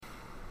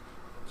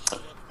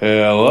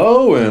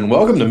Hello and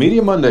welcome to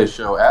Media Monday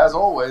Show. As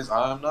always,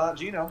 I'm not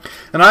Gino.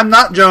 And I'm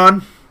not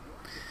John.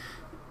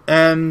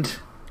 And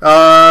what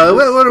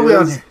are we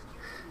on here?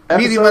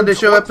 Media Monday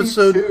Show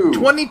episode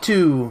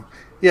 22.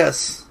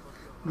 Yes.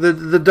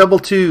 The double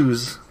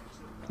twos.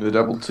 The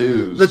double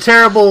twos. The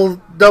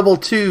terrible double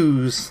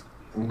twos.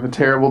 The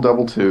terrible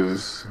double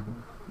twos.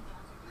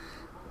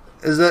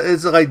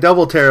 Is it like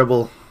double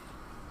terrible?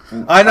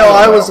 I know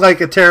I was like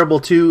a terrible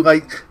 2,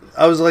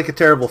 I was like a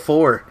terrible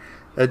 4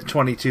 at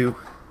 22.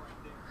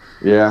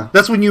 Yeah.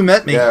 That's when you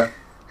met me. Yeah,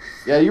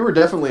 you were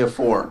definitely a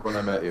 4 when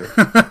I met you.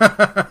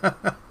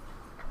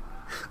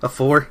 A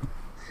 4?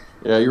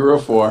 Yeah, you were a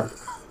 4.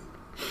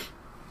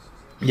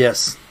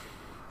 Yes.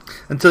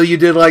 Until you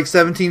did like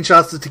 17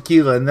 shots of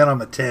tequila, and then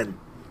I'm a 10.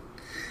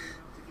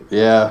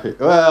 Yeah,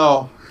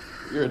 well,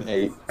 you're an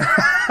 8.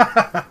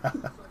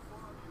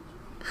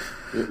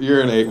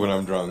 You're an 8 when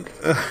I'm drunk.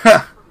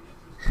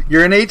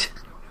 You're an 8?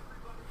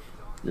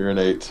 You're an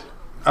 8.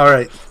 All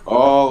right.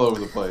 All over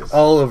the place.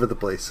 All over the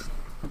place.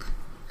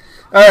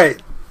 All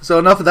right. So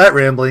enough of that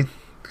rambling.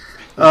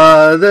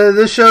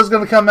 This show's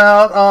going to come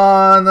out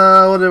on,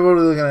 what are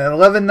we looking at?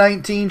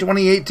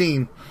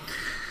 11/19/2018.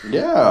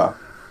 Yeah.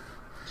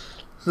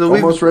 So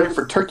almost ready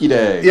for Turkey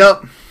Day.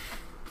 Yep.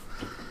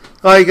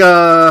 Like,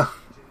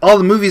 all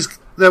the movies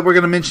that we're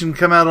going to mention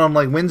come out on,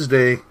 like,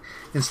 Wednesday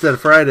instead of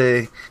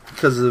Friday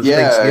because of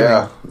Thanksgiving.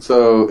 Yeah.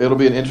 So it'll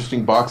be an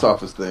interesting box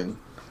office thing.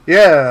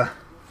 Yeah.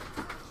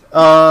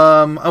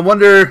 I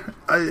wonder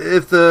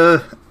if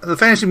the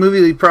Fantasy Movie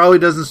League probably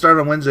doesn't start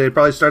on Wednesday. It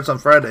probably starts on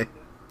Friday.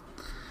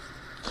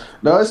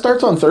 No, it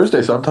starts on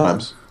Thursday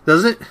sometimes.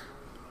 Does it?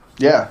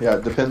 Yeah.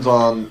 It depends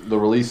on the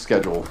release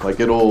schedule.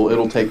 Like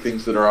it'll take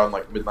things that are on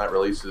like midnight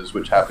releases,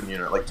 which happen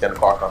at like 10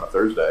 o'clock on a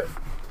Thursday,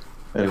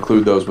 and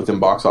include those within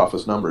box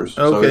office numbers.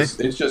 Okay.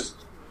 So it's just,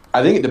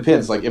 I think it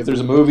depends. Like if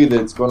there's a movie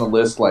that's going to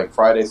list like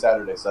Friday,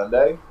 Saturday,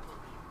 Sunday,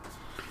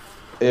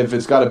 if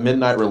it's got a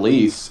midnight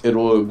release, it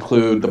will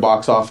include the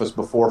box office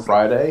before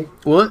Friday.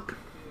 What?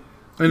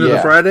 Into the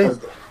Friday?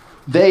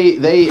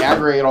 They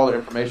aggregate all their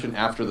information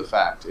after the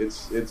fact.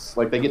 It's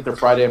like they get their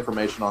Friday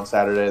information on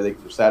Saturday, they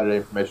get their Saturday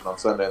information on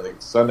Sunday, and they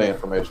get Sunday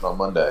information on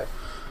Monday.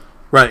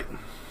 Right.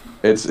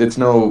 It's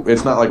not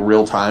like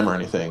real time or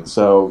anything.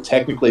 So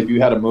technically, if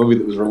you had a movie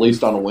that was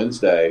released on a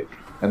Wednesday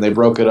and they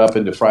broke it up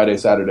into Friday,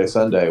 Saturday,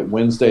 Sunday,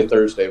 Wednesday,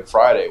 Thursday, and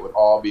Friday would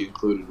all be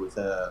included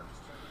within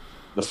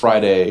the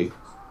Friday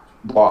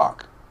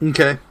block.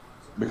 Okay.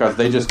 Because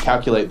they just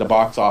calculate the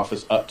box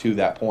office up to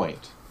that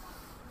point.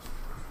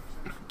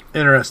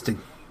 Interesting.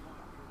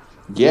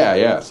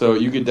 Yeah. So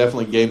you could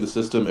definitely game the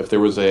system if there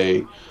was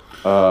a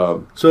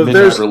so if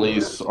midnight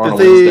release on a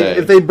Wednesday.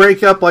 If they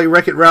break up like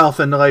Wreck-It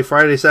Ralph into like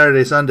Friday,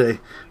 Saturday, Sunday,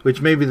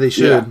 which maybe they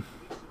should.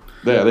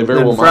 Yeah, they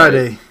very well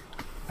Friday. might.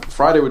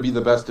 Friday would be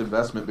the best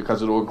investment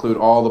because it will include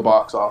all the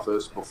box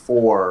office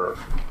before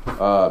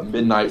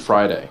midnight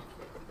Friday.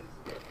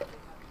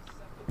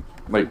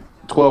 Like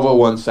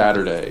 12:01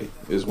 Saturday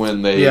is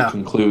when they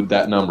conclude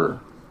that number.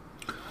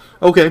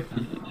 Okay.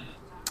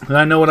 And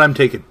I know what I'm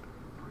taking.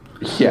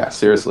 Yeah,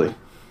 seriously.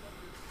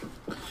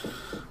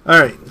 All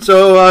right.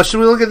 So should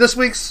we look at this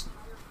week's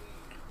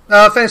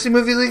Fantasy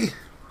Movie League?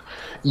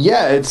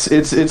 Yeah, it's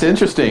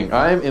interesting.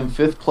 I'm in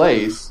 5th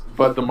place,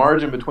 but the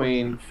margin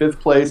between 5th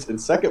place and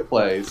 2nd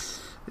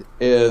place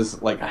is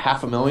like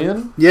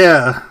 $500,000.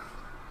 Yeah.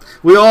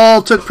 We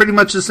all took pretty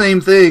much the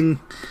same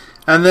thing,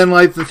 and then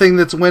like the thing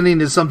that's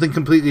winning is something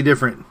completely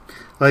different.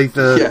 Like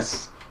the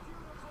Yes.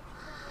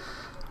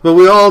 But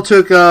we all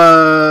took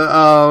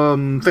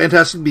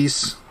Fantastic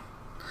Beasts,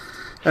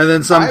 and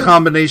then some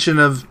combination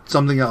of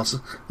something else.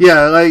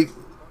 Yeah, like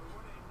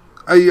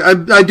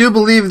I do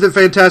believe that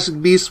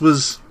Fantastic Beasts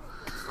was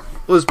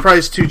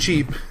priced too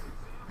cheap.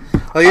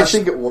 Like I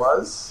think it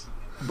was,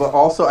 but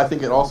also I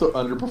think it also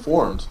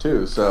underperformed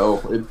too. So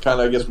it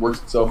kind of, I guess,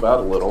 works itself out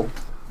a little.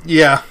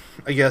 Yeah,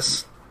 I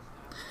guess.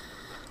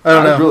 I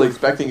don't know. I was really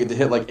expecting it to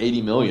hit like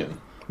 80 million.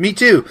 Me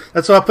too.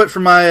 That's what I put for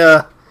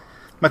my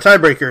my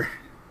tiebreaker.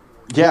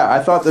 Yeah,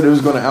 I thought that it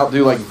was going to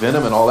outdo like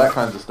Venom and all that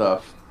kinds of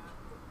stuff.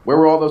 Where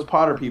were all those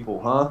Potter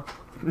people, huh?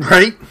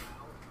 Right?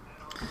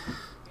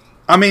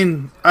 I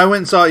mean, I went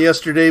and saw it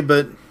yesterday,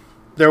 but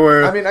there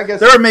were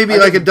there were maybe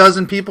like a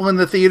dozen people in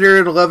the theater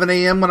at 11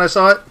 a.m. when I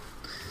saw it.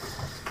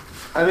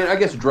 I mean, I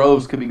guess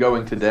droves could be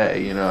going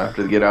today,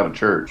 after they get out of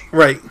church.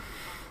 Right.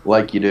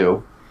 Like you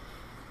do.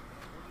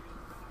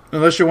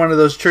 Unless you're one of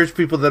those church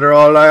people that are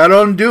all like, I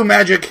don't do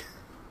magic.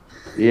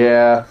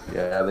 Yeah,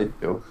 they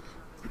do.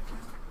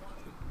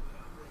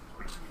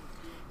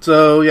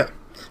 So yeah,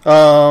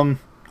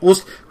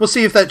 we'll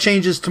see if that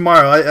changes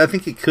tomorrow. I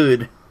think it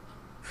could.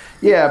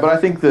 Yeah, but I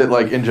think that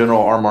like in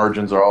general, our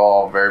margins are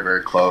all very,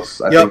 very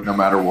close. I think no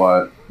matter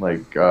what,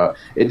 like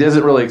it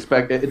doesn't really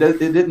expect it. It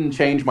didn't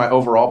change my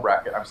overall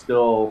bracket. I'm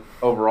still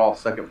overall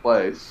 2nd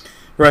place.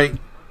 Right.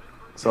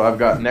 So I've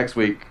got next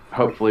week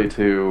hopefully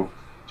to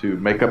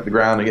make up the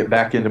ground and get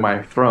back into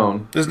my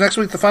throne. Is next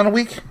week the final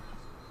week?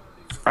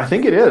 I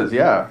think it is.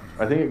 Yeah,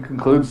 I think it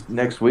concludes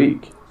next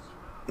week.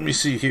 Let me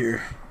see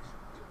here.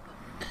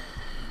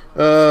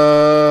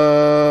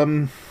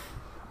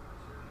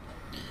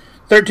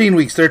 13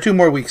 weeks. There are 2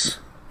 more weeks.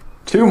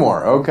 2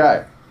 more.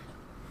 Okay.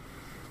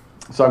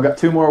 So I've got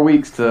 2 more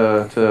weeks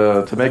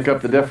to make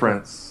up the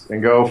difference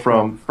and go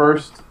from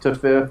 1st to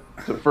 5th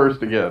to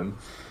 1st again.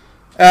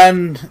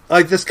 And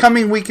like this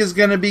coming week is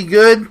going to be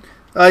good.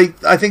 I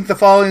think the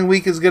following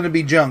week is going to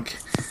be junk.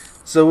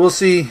 So we'll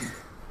see.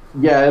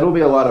 Yeah, it'll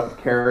be a lot of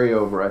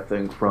carryover, I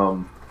think,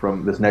 from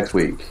this next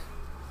week.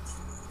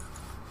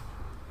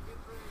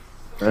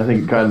 I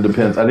think it kind of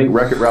depends. I think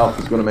Wreck-It Ralph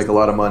is going to make a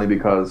lot of money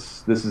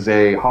because this is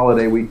a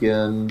holiday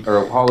weekend or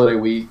a holiday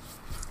week.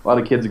 A lot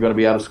of kids are going to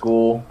be out of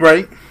school.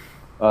 Right.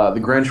 The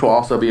Grinch will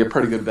also be a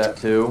pretty good bet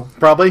too.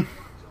 Probably.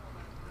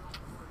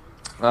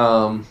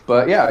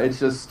 But yeah, it's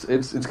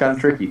kind of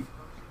tricky.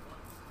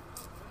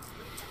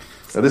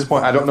 At this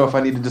point, I don't know if I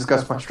need to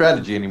discuss my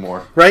strategy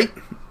anymore. Right.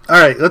 All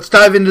right. Let's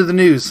dive into the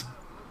news.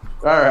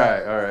 All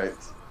right.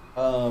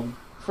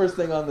 First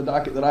thing on the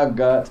docket that I've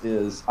got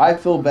is I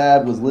Feel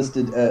Bad was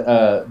listed.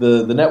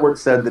 The network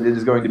said that it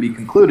is going to be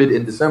concluded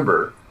in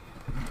December,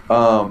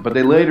 but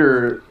they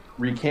later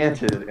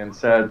recanted and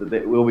said that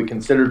it will be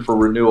considered for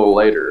renewal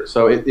later.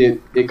 So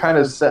it kind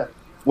of set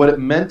what it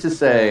meant to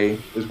say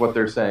is what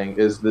they're saying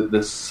is that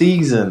the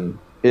season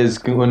is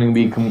going to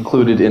be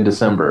concluded in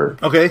December.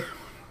 Okay.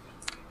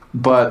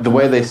 But the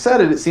way they said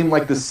it seemed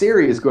like the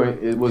series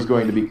was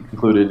going to be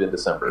concluded in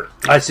December.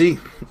 I see.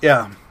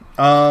 Yeah.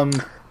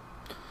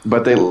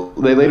 But they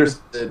later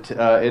said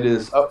it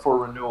is up for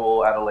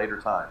renewal at a later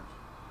time.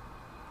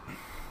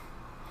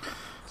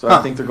 So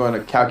I think they're going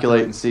to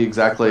calculate and see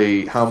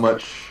exactly how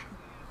much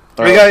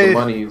the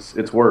money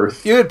it's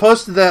worth. You had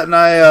posted that, and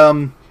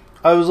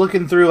I was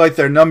looking through like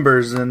their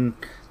numbers, and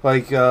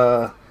like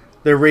their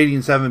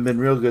ratings haven't been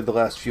real good the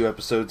last few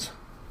episodes.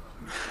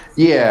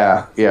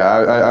 Yeah,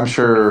 I'm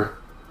sure.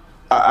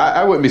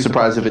 I wouldn't be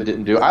surprised if it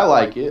didn't do. I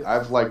like it.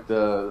 I've liked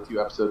the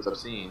few episodes I've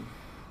seen.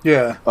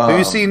 Yeah. Have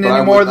you seen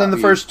any more than the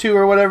first 2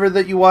 or whatever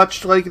that you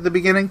watched like at the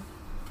beginning?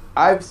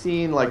 I've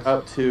seen like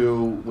up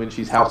to when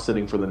she's house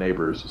sitting for the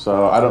neighbors.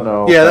 So I don't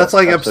know. Yeah, that's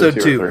like episode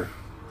 2.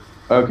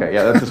 Okay,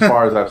 yeah, that's as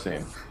far as I've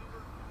seen.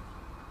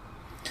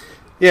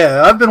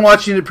 Yeah, I've been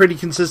watching it pretty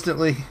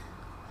consistently.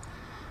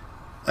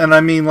 And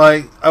I mean,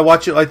 like, I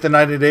watch it like the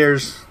night it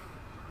airs.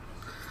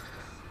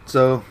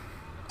 So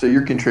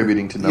you're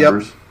contributing to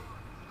numbers? Yep,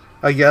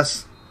 I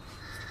guess.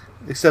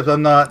 Except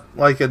I'm not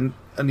like a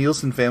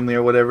Nielsen family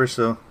or whatever,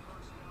 so.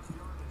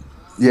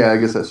 Yeah, I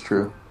guess that's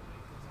true.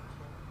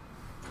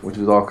 Which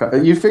is all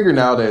you figure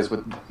nowadays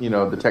with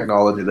the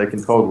technology, they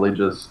can totally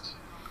just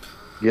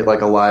get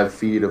like a live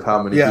feed of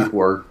how many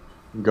people are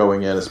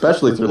going in,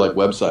 especially through like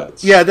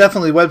websites. Yeah,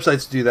 definitely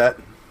websites do that.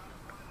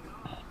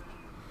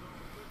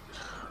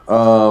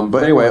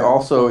 But anyway,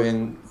 also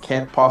in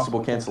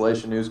possible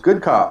cancellation news,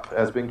 Good Cop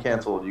has been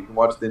canceled. You can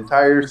watch the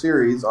entire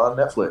series on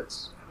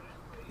Netflix.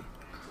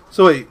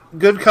 So wait,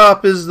 Good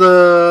Cop is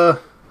the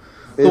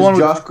one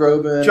Josh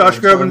Groban. Josh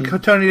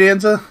Groban, Tony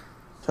Danza.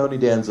 Tony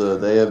Danza.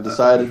 They have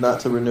decided not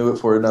to renew it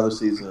for another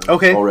season.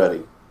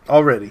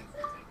 Already.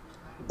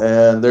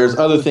 And there's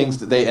other things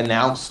that they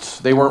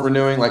announced they weren't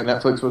renewing, like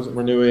Netflix wasn't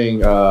renewing.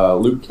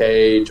 Luke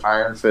Cage,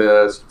 Iron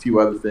Fist, a few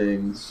other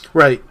things.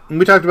 Right, and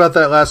we talked about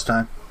that last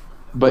time.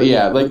 But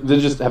yeah, like they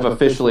just have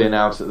officially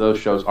announced that those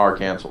shows are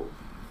canceled.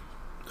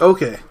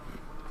 Okay.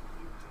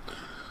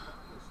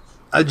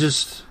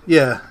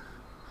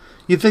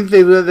 You'd think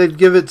they'd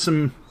give it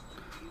some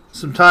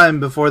time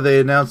before they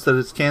announce that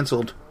it's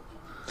canceled.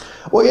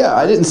 Well, yeah,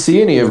 I didn't see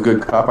any of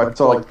Good Cop. I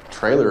saw like a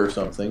trailer or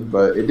something,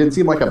 but it didn't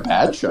seem like a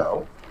bad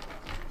show.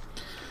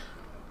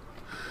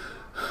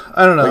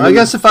 I don't know. I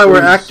guess if I were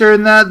actor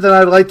in that, then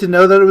I'd like to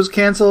know that it was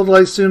canceled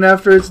like soon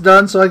after it's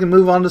done, so I can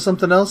move on to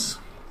something else.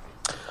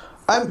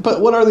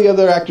 But what are the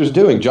other actors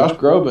doing? Josh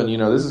Groban,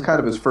 this is kind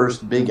of his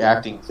first big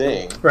acting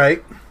thing,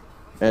 right?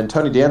 And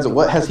Tony Danza,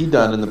 what has he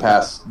done in the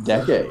past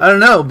decade? I don't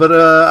know, but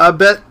I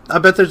bet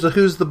there's a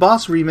Who's the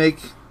Boss remake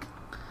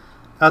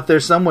out there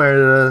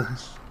somewhere, a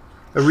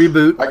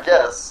reboot.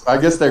 I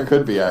guess there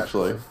could be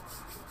actually.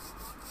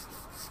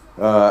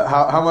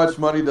 How much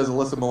money does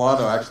Alyssa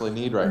Milano actually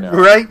need right now?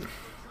 Right.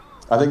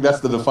 I think that's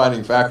the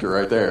defining factor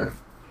right there.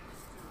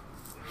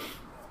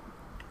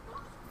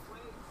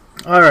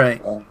 All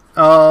right.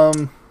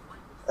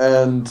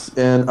 And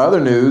in other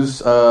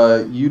news,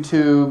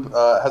 YouTube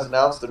has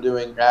announced they're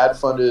doing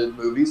ad-funded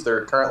movies.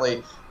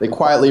 They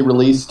quietly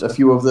released a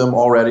few of them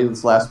already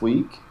this last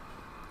week.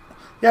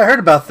 Yeah, I heard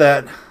about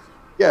that.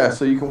 Yeah,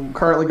 so you can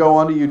currently go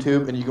onto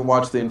YouTube and you can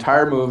watch the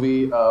entire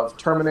movie of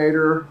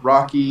Terminator,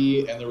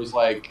 Rocky, and there was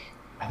I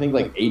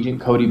think Agent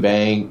Cody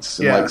Banks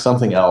and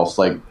something else.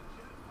 Like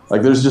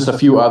there's just a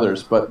few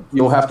others, but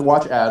you'll have to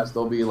watch ads.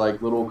 There'll be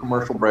little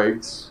commercial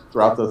breaks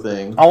throughout the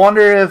thing. I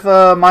wonder if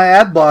my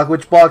ad block,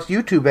 which blocks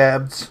YouTube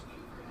ads,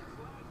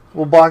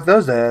 will block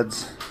those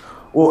ads.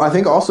 Well, I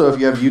think also if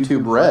you have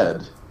YouTube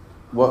Red,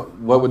 what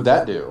would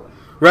that do?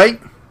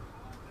 Right?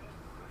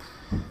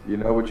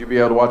 Would you be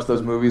able to watch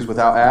those movies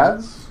without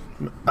ads?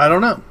 I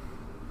don't know.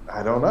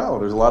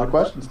 There's a lot of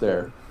questions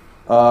there.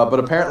 But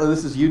apparently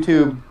this is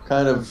YouTube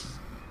kind of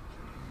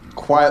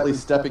quietly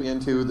stepping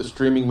into the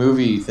streaming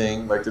movie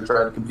thing, like they're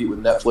trying to compete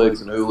with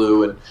Netflix and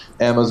Hulu and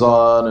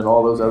Amazon and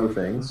all those other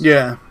things.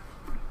 Yeah.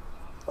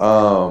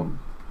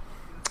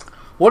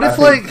 What if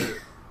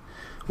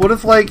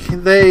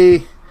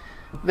they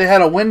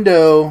had a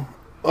window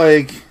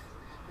like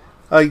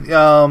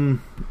the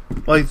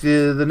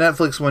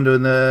Netflix window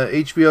and the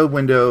HBO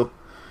window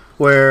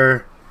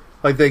where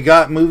like they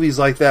got movies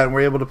like that and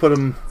were able to put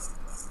them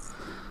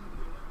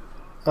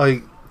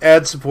like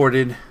ad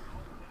supported,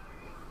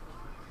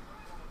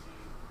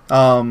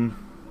 or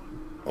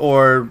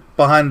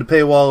behind the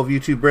paywall of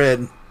YouTube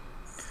Red.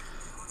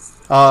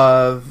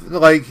 The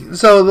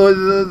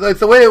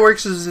way it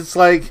works is it's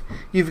like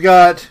you've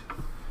got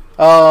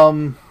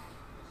the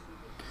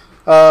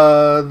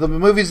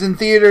movies in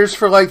theaters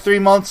for like 3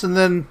 months,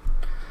 and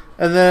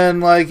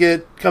then like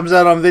it comes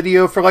out on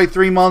video for like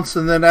 3 months,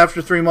 and then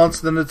after 3 months,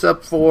 then it's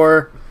up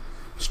for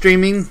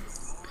streaming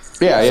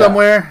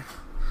somewhere.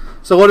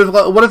 So what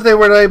if they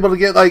were able to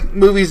get like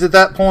movies at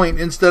that point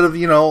instead of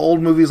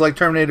old movies like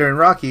Terminator and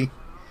Rocky?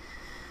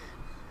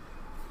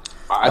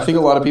 I think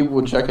a lot of people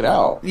would check it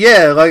out.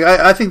 Yeah, like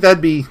I think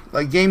that'd be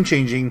like game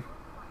changing.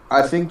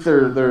 I think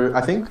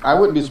I think I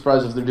wouldn't be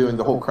surprised if they're doing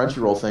the whole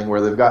Crunchyroll thing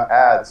where they've got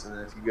ads, and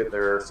if you get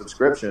their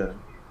subscription,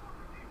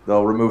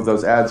 they'll remove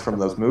those ads from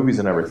those movies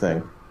and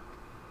everything.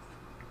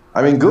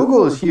 I mean,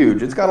 Google is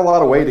huge. It's got a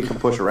lot of weight it can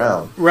push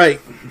around.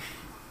 Right.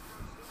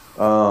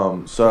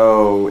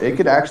 So it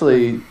could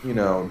actually,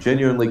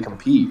 genuinely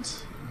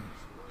compete.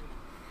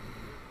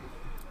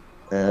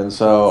 And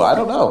so I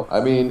don't know.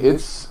 I mean,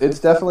 it's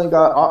definitely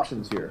got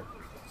options here.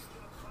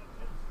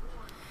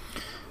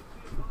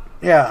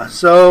 Yeah.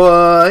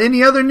 So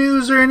any other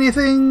news or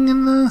anything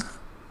in the?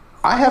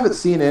 I haven't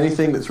seen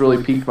anything that's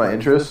really piqued my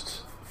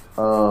interest.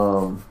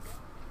 But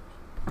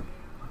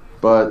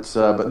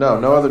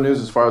no other news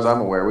as far as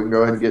I'm aware. We can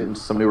go ahead and get into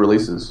some new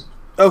releases.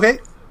 Okay.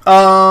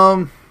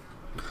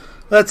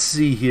 Let's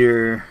see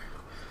here.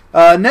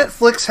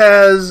 Netflix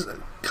has a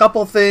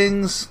couple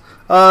things.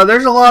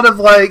 There's a lot of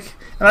like.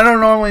 And I don't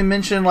normally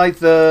mention like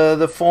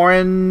the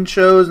foreign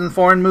shows and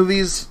foreign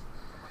movies.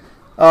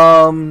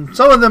 Some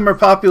of them are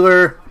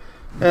popular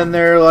and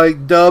they're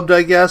like dubbed,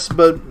 I guess.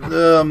 But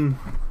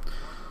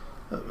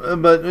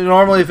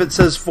normally if it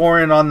says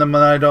foreign on them,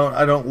 I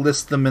don't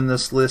list them in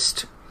this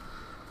list.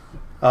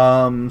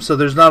 So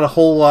there's not a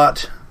whole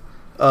lot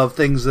of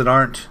things that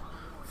aren't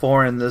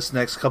foreign this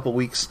next couple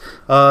weeks.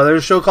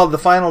 There's a show called The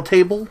Final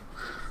Table,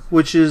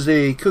 which is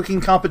a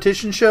cooking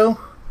competition show.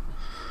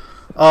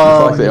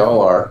 Like they all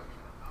are.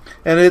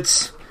 And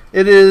it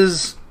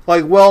is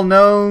like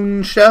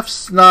well-known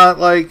chefs, not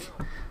like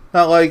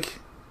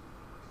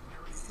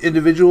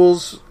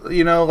individuals,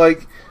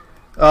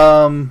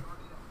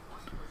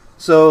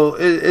 so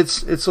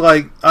it's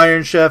like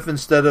Iron Chef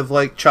instead of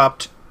like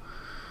Chopped.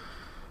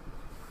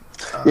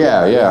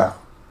 Yeah.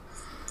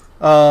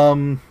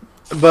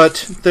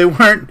 But they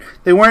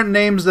weren't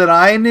names that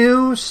I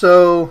knew,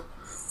 so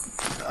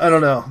I don't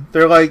know.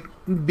 They're like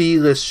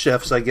B-list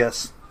chefs, I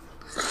guess.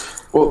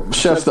 Well,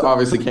 chefs that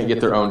obviously can't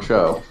get their own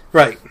show.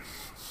 Right.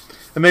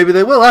 And maybe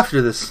they will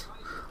after this.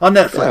 On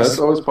Netflix. Yeah, that's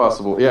always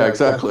possible. Yeah,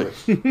 exactly.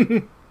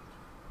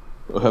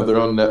 They'll have their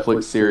own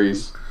Netflix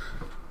series.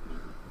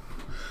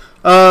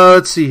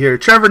 Let's see here.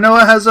 Trevor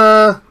Noah has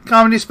a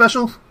comedy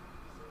special.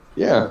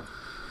 Yeah.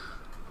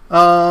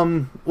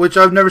 Which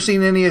I've never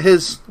seen any of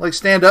his, like,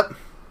 stand-up.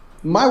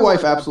 My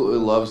wife absolutely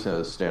loves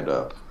his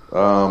stand-up.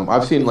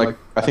 I've seen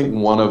I think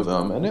one of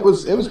them, and it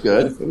was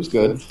good. It was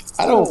good.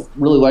 I don't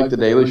really like The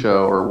Daily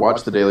Show or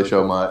watch The Daily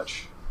Show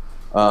much,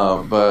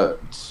 but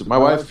my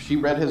wife, she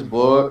read his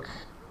book.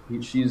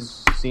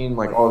 She's seen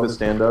like all of his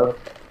stand-up.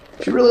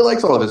 She really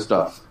likes all of his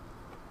stuff.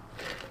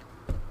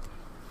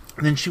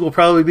 And then she will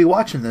probably be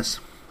watching this.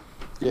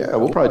 Yeah,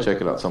 we'll probably check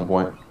it out at some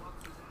point.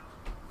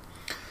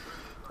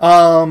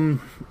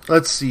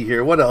 Let's see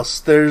here. What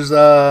else? There's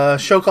a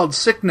show called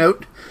Sick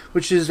Note,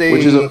 which is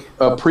a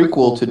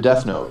prequel to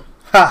Death Note.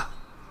 Ha.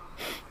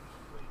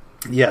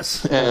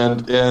 Yes.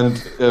 And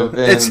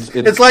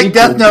it's like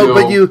Death Note,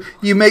 but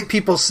you make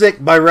people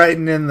sick by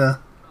writing in the.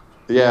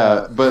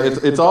 Yeah, but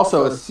it's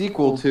also a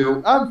sequel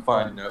to I'm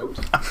Fine Note.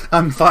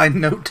 I'm Fine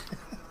Note.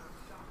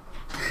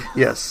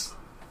 Yes.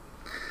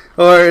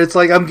 Or it's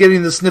like I'm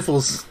getting the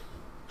sniffles.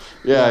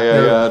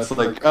 Yeah. It's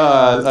like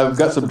I've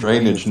got some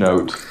drainage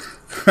note.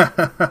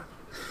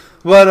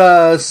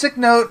 But Sick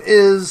Note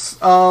is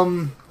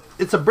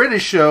it's a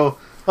British show.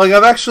 Like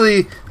I've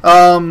actually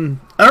I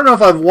don't know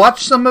if I've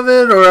watched some of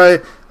it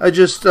or I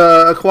just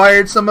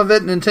acquired some of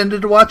it and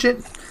intended to watch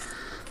it.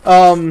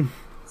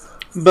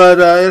 But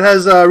it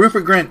has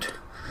Rupert Grint.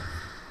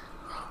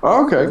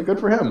 Oh, okay, good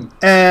for him.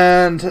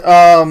 And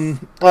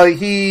like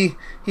he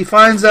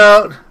finds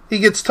out, he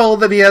gets told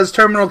that he has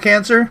terminal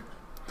cancer,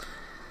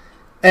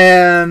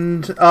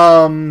 and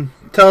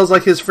tells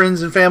like his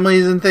friends and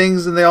families and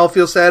things, and they all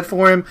feel sad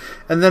for him.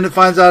 And then it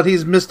finds out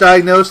he's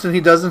misdiagnosed and he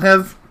doesn't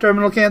have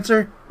terminal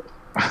cancer.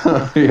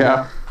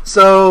 Yeah.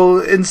 So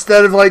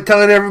instead of like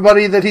telling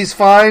everybody that he's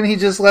fine, he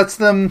just lets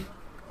them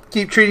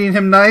keep treating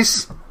him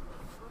nice.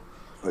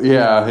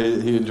 Yeah,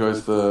 he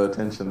enjoys the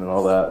attention and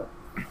all that.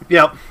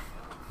 Yep.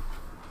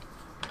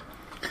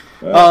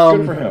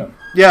 Good for him.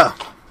 Yeah.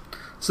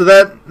 So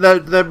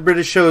that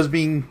British show is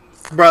being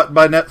brought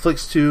by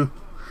Netflix to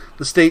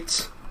the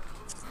States.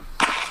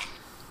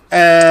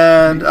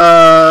 And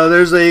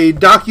there's a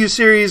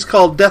docu-series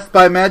called Death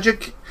by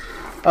Magic.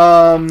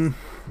 I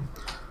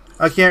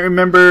can't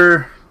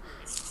remember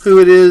who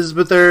it is,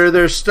 but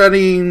they're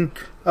studying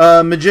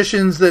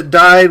magicians that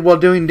died while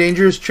doing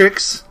dangerous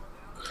tricks.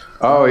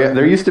 Oh yeah,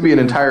 there used to be an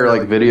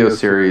entire video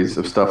series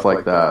of stuff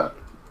like that.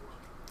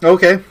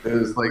 Okay. It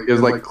was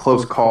like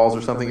Close Calls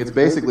or something. It's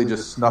basically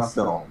just snuff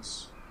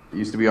films. It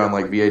used to be on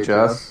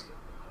VHS.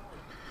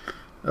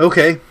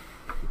 Okay.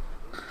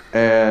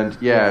 And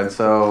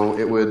so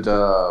it would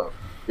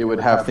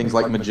have things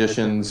like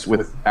magicians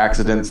with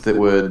accidents that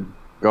would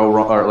go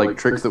wrong, or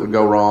tricks that would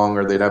go wrong,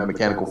 or they'd have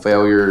mechanical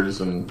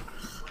failures and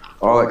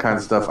all that kind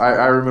of stuff.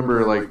 I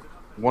remember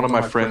one of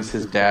my friends,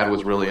 his dad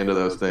was really into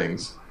those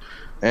things.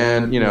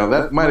 And,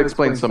 that might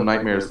explain some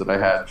nightmares that I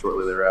had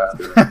shortly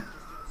thereafter.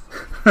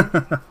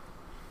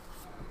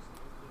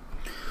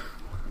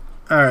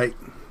 All right.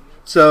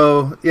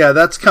 So, yeah,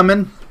 that's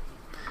coming.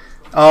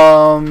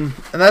 And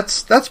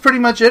that's pretty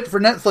much it for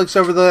Netflix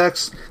over the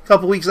next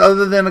couple weeks,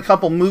 other than a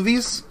couple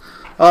movies.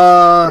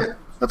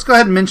 Let's go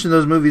ahead and mention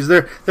those movies.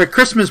 They're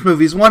Christmas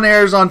movies. One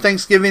airs on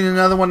Thanksgiving, and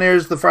another one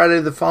airs the Friday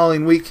the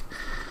following week.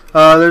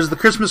 There's The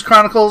Christmas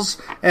Chronicles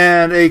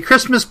and A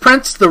Christmas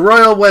Prince, The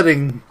Royal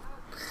Wedding.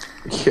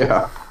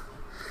 Yeah.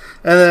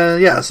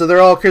 And so they're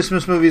all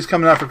Christmas movies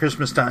coming out for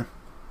Christmas time.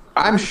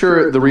 I'm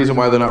sure the reason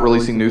why they're not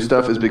releasing new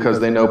stuff is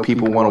because they know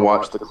people want to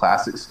watch the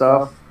classic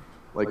stuff,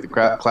 like the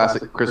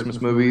classic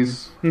Christmas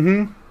movies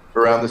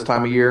around this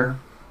time of year.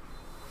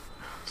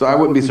 So I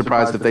wouldn't be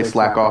surprised if they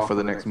slack off for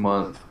the next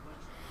month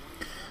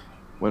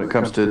when it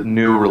comes to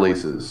new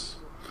releases.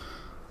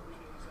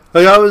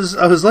 I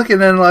was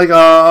looking in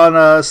on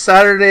a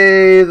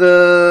Saturday,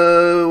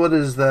 the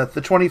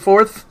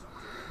 24th.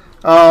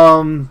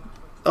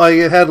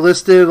 It had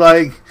listed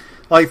like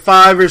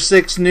 5 or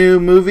 6 new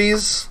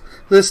movies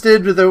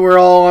listed, but they were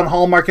all on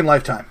Hallmark and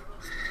Lifetime.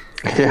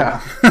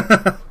 Yeah.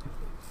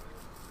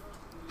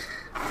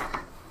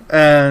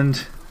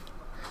 And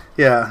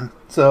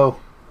so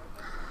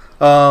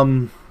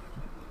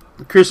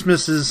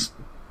Christmas is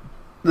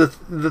the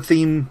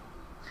theme.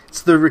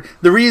 It's the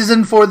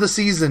reason for the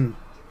season.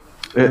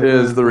 It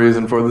is the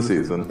reason for the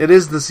season. It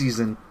is the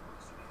season.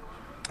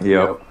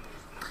 Yep.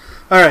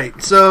 All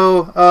right,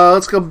 so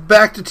let's go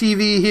back to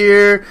TV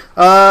here.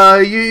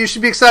 You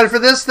should be excited for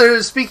this.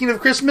 Speaking of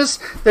Christmas,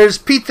 there's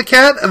Pete the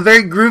Cat, A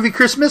Very Groovy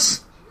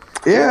Christmas.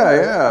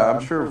 Yeah.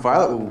 I'm sure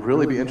Violet will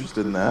really be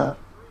interested in that.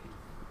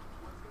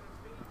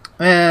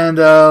 And,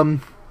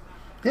 I'm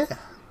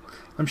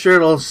sure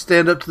it'll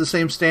stand up to the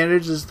same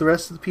standards as the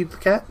rest of the Pete the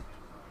Cat.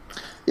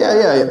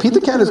 Yeah. Pete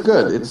the Cat is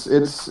good. It's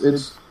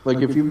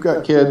if you've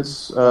got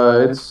kids,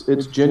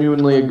 it's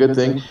genuinely a good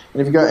thing.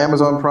 And if you've got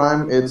Amazon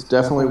Prime, it's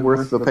definitely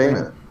worth the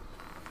payment.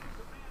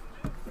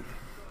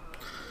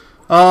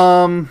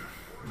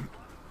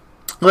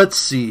 Let's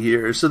see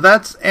here. So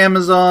that's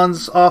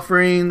Amazon's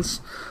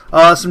offerings.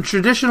 Some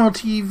traditional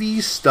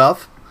TV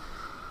stuff.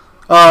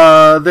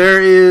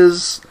 There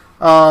is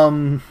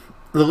The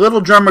Little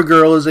Drummer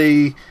Girl is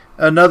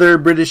another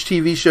British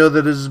TV show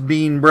that is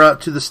being brought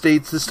to the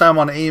States, this time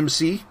on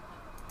AMC.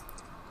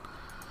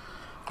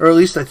 Or at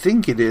least I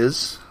think it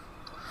is.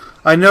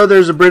 I know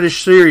there's a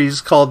British series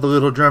called The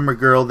Little Drummer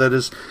Girl that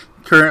is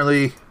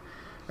currently,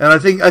 and I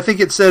think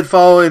it said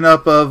following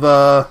up of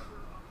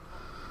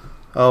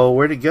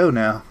where'd it go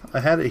now?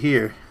 I had it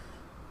here.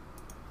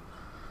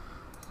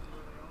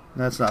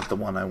 That's not the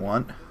one I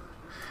want.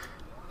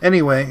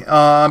 Anyway,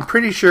 I'm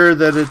pretty sure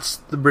that it's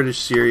the British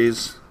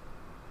series,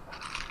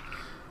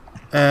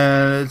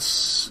 and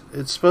it's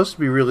supposed to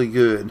be really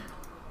good.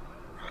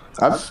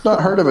 I've not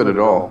heard of it at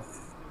all.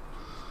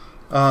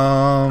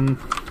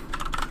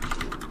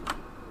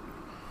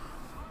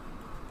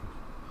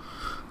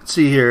 Let's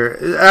see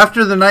here.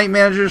 After The Night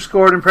Manager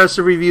scored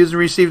impressive reviews and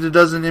received a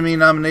dozen Emmy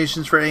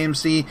nominations for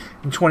AMC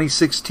in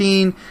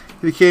 2016, it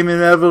became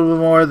inevitable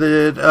more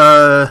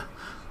that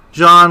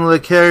John le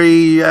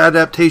Carré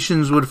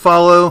adaptations would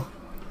follow.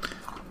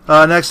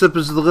 Next up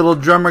is The Little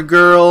Drummer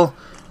Girl,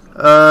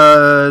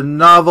 a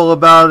novel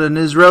about an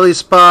Israeli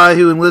spy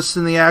who enlists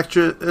an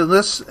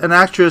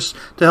actress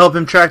to help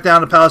him track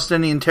down a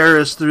Palestinian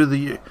terrorist through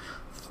the...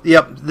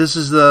 Yep, this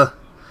is the...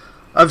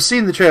 I've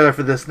seen the trailer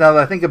for this, now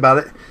that I think about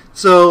it.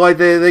 So,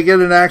 they get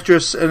an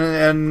actress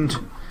and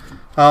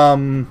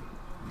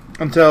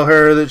tell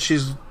her that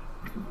she's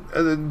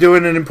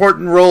doing an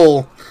important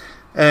role,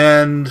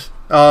 and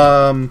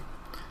then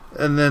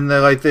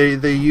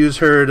they use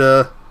her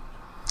to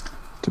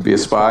be a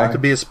spy. To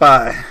be a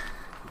spy.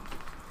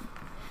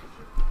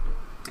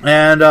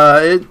 And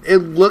it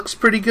looks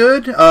pretty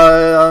good. It's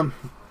a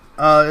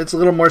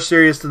little more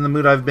serious than the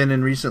mood I've been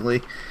in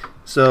recently.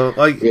 So,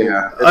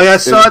 I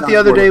saw it the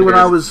other day when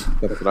I was...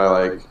 That's what I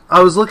like.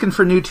 I was looking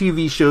for new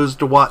TV shows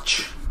to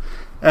watch.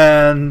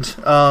 And,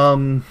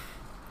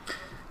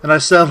 and I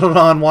settled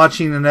on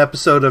watching an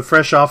episode of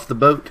Fresh Off the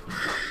Boat.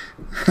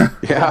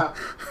 Yeah.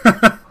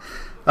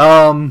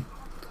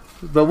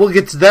 But we'll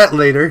get to that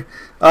later.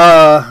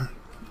 Yeah,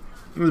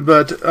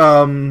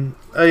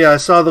 I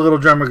saw The Little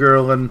Drummer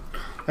Girl and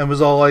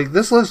was all like,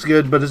 this looks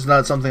good, but it's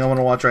not something I want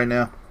to watch right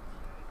now.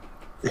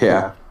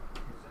 Yeah.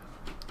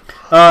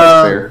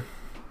 That's fair.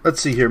 Let's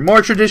see here.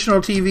 More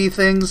traditional TV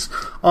things.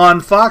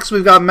 On Fox,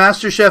 we've got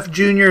MasterChef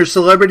Junior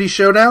Celebrity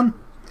Showdown.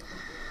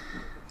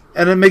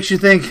 And it makes you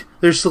think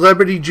there's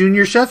celebrity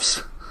junior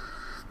chefs.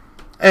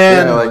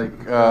 And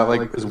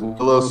like is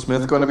Willow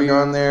Smith going to be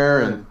on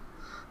there, and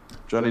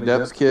Johnny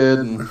Depp's kid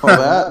and all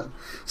that?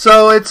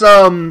 So it's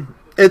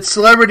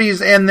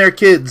celebrities and their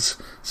kids.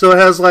 So it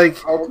has like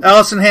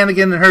Allison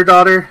Hannigan and her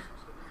daughter.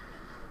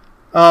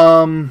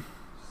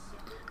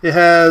 It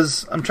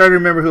has, I'm trying to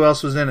remember who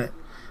else was in it.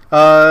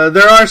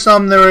 There are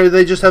some where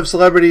they just have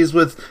celebrities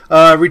with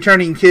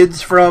returning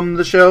kids from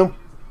the show.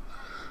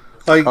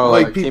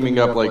 Like teaming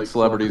up like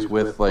celebrities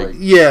with like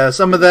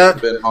some of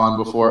that been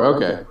on before.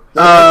 Okay,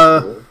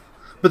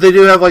 but they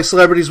do have like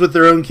celebrities with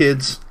their own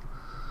kids,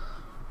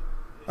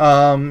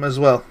 as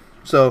well.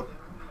 So,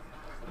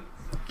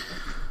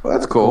 well,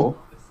 that's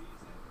cool.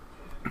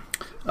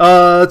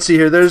 Let's see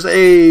here. There's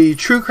a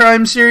true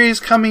crime series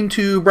coming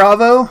to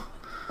Bravo.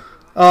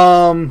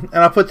 And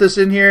I put this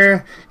in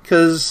here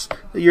because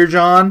you're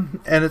John,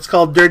 and it's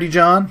called Dirty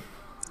John.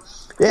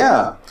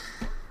 Yeah.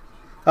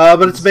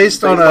 But it's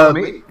based on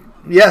me.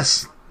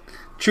 Yes,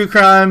 true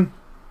crime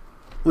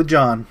with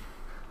John.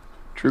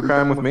 True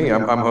crime with me.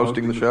 I'm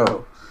hosting the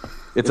show.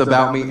 It's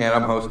about me, and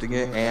I'm hosting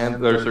it,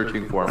 and they're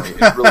searching for me.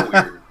 It's really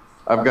weird.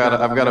 I've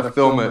got to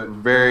film it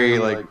very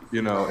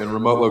in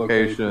remote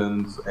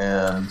locations,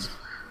 and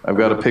I've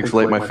got to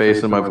pixelate my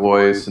face and my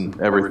voice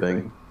and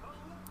everything.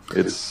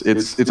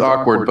 It's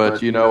awkward,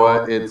 but you know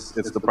what? It's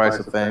the price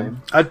of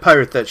fame. I'd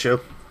pirate that show.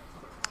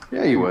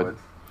 Yeah, you would.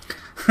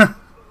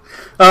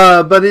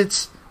 But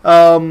it's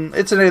an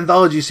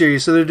anthology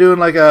series, so they're doing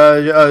like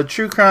a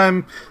true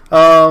crime.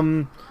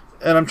 And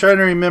I'm trying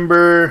to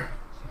remember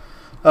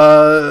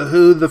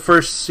who the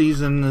first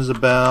season is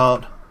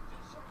about.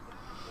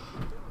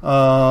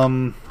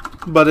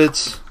 But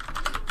it's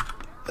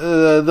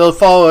they'll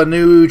follow a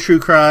new true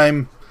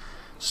crime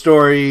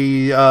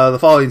story the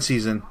following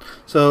season.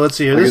 So let's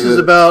see here. This is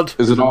about.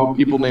 Is it all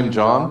people named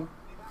John?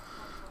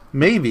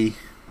 Maybe.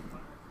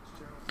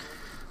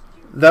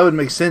 That would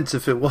make sense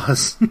if it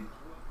was.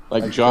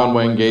 Like John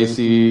Wayne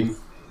Gacy,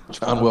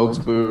 John Wilkes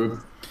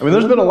Booth. I mean,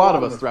 there's been a lot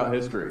of us throughout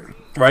history,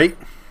 right?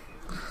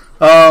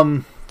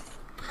 But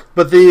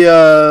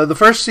the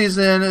first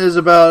season is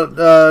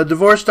about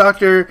divorce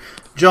doctor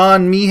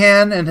John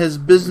Meehan and his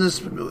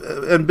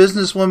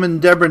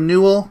businesswoman Deborah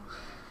Newell.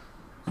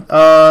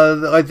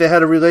 Like they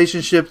had a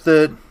relationship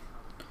that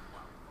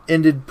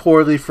ended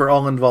poorly for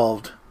all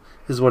involved,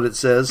 is what it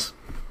says.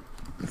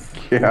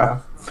 Yeah,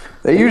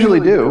 they usually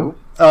do.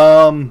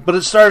 But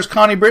it stars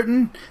Connie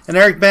Britton and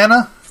Eric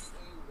Bana.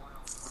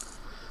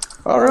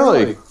 Oh,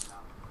 really?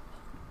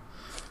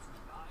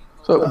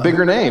 So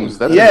bigger names.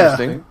 That's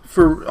interesting.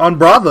 On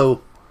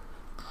Bravo.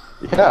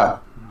 Yeah.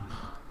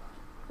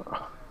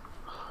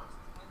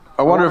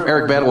 I wonder if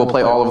Eric Bana will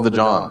play all of the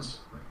Johns.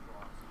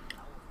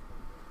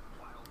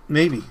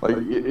 Maybe.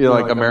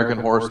 Like American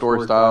Horror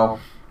Story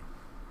style.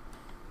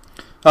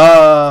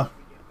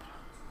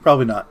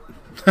 Probably not.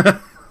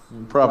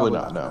 Probably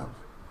not. No.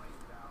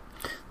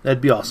 That'd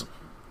be awesome.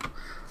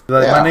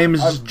 My name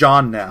is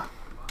John now.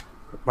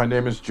 My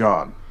name is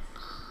John.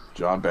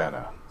 John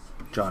Bana.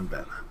 John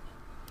Bana.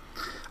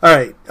 All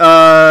right.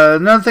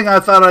 Another thing I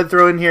thought I'd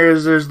throw in here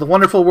is there's The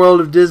Wonderful World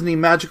of Disney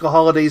Magical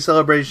Holiday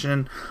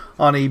Celebration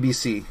on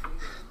ABC.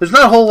 There's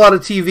not a whole lot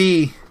of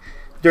TV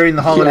during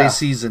the holiday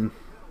season.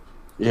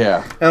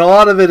 Yeah. And a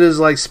lot of it is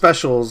like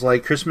specials,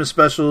 like Christmas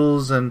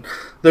specials, and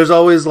there's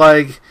always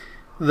like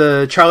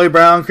the Charlie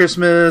Brown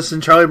Christmas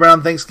and Charlie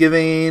Brown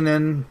Thanksgiving,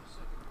 and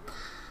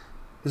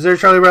is there a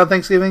Charlie Brown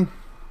Thanksgiving?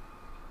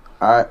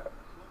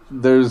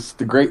 There's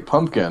the Great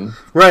Pumpkin.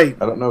 Right.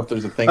 I don't know if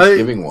there's a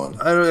Thanksgiving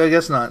one. I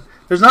guess not.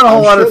 There's not a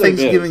whole lot of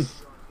Thanksgiving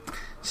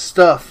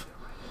stuff.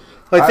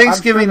 Like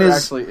Thanksgiving I'm sure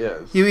actually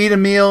is. You eat a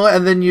meal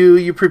and then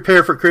you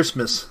prepare for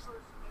Christmas.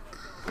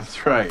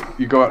 That's right.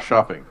 You go out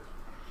shopping.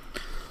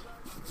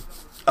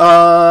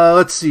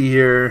 Let's see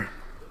here.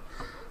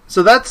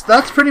 So that's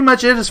pretty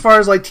much it as far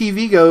as like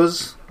TV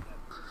goes.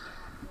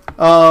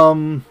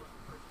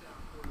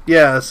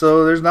 Yeah,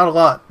 so there's not a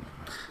lot.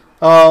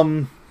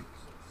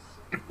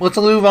 Let's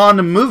move on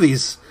to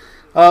movies.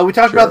 We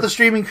talked about the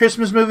streaming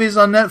Christmas movies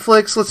on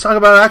Netflix. Let's talk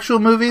about actual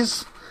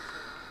movies.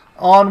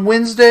 On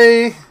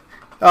Wednesday,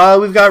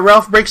 we've got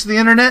Ralph Breaks the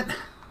Internet.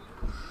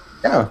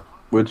 Yeah,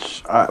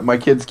 which my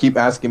kids keep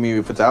asking me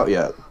if it's out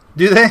yet.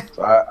 Do they?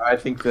 So I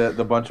think that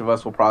the bunch of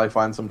us will probably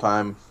find some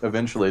time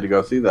eventually to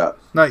go see that.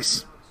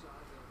 Nice.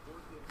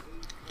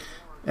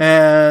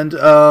 And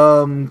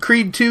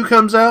Creed 2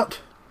 comes out.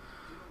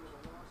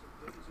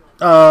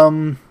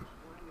 I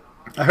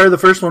heard the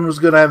first one was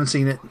good. I haven't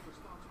seen it.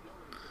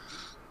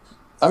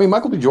 I mean,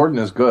 Michael B. Jordan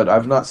is good.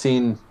 I've not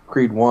seen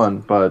Creed 1,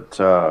 but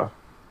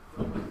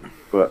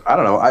But I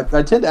don't know. I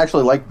tend to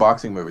actually like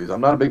boxing movies.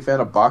 I'm not a big fan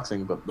of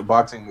boxing, but the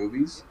boxing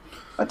movies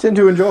I tend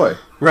to enjoy.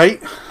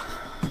 Right?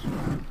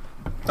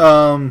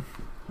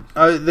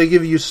 They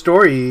give you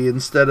story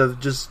instead of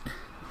just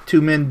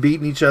two men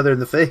beating each other in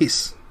the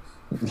face.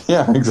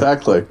 Yeah,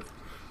 exactly.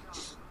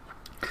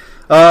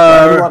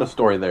 There's a lot of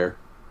story there.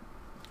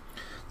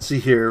 Let's see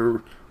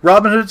here.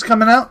 Robin Hood's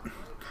coming out?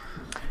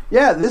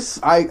 Yeah, this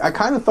I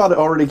kind of thought it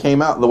already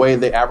came out the way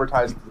they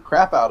advertised the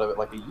crap out of it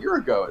like a year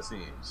ago, it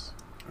seems.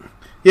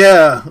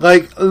 Yeah,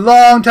 like a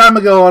long time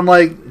ago on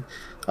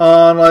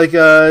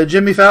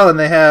Jimmy Fallon,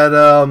 they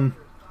had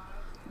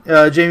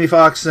Jamie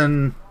Foxx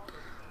and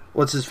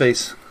what's his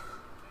face?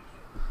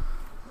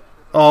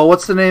 Oh,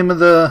 what's the name of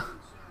the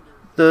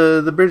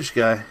British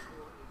guy?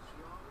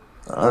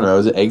 I don't know.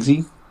 Is it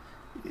Eggsy?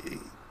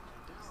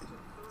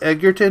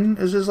 Egerton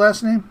is his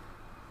last name?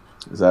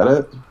 Is that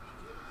it?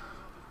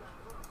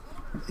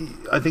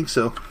 I think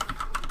so.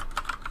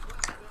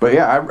 But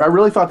yeah, I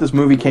really thought this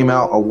movie came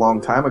out a long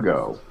time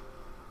ago.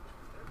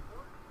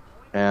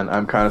 And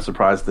I'm kind of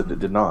surprised that it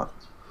did not.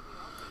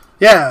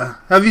 Yeah.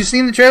 Have you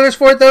seen the trailers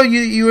for it, though?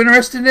 You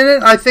interested in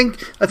it? I think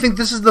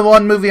this is the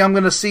one movie I'm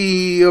going to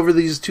see over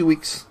these 2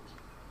 weeks.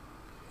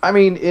 I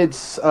mean,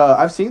 it's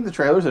I've seen the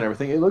trailers and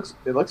everything. It looks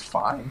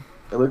fine.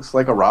 It looks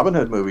like a Robin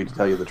Hood movie, to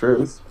tell you the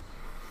truth.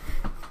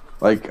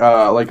 Like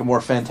a more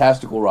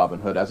fantastical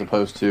Robin Hood, as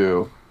opposed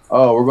to,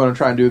 oh, we're going to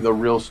try and do the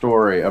real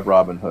story of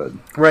Robin Hood.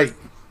 Right.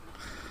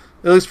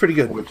 It looks pretty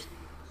good. Which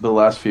the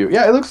last few,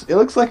 yeah, it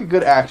looks like a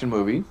good action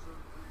movie.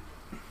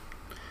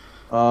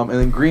 And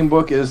then Green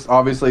Book is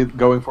obviously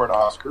going for an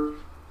Oscar.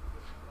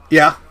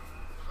 Yeah.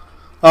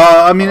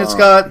 I mean, it's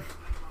got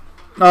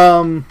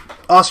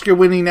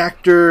Oscar-winning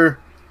actor.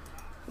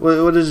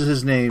 What is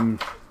his name?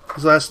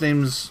 His last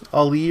name's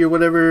Ali or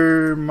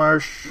whatever.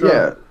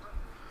 Marshall.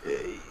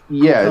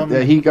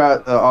 Yeah. He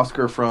got the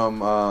Oscar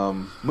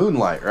from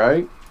Moonlight,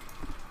 right?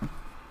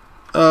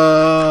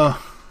 Or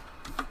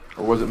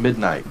was it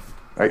Midnight?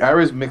 I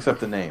always mix up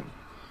the name.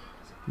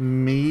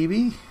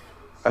 Maybe.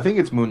 I think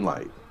it's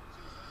Moonlight.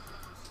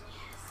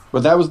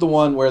 But that was the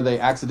one where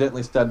they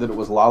accidentally said that it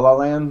was La La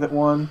Land that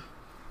won.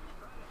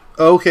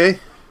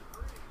 Okay.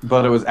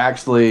 But it was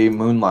actually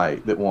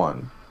Moonlight that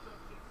won.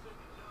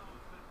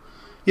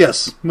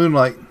 Yes,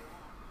 Moonlight.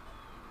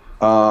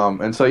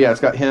 And so, yeah, it's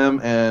got him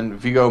and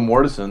Viggo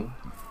Mortensen,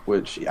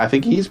 which I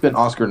think he's been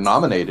Oscar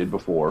nominated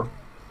before.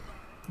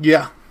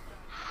 Yeah.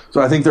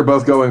 So I think they're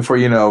both going for,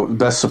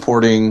 best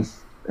supporting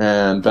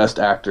and best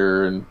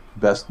actor and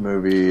best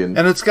movie. And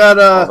it's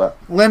got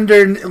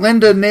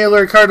Linda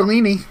Naylor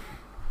Cardellini.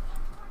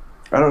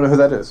 I don't know who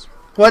that is.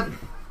 What?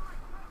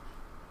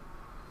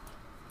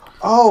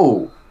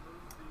 Oh.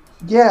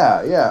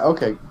 Yeah,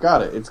 okay,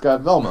 got it. It's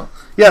got Velma.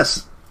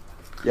 Yes.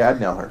 Yeah, I'd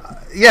nail her.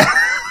 Yeah.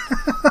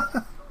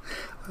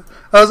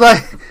 I was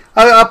like,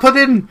 I put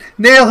in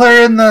nail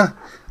her in the...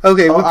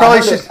 Okay, we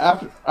probably should...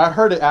 I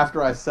heard it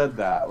after I said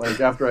that. Like,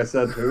 after I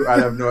said who, I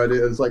have no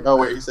idea. It's like, oh,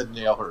 wait, he said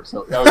nail her.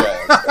 So, oh,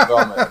 yeah, it's got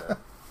Velma in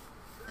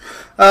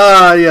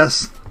it.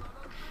 Yes.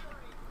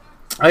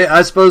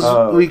 I suppose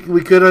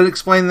we could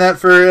explain that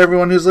for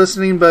everyone who's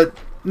listening, but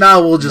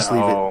no, we'll just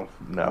leave it.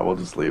 No, we'll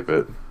just leave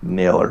it.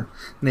 Nail her.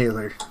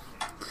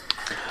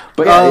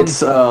 But yeah,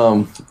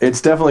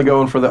 it's definitely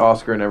going for the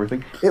Oscar and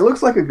everything. It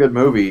looks like a good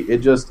movie.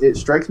 It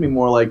strikes me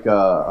more like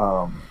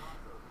a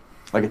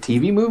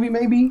TV movie,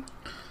 maybe.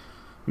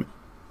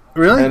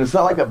 Really? And it's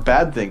not like a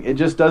bad thing. It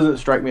just doesn't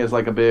strike me as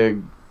like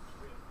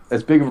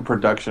as big of a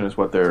production as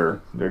what they're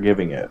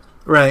giving it.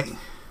 Right.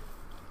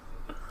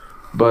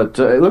 But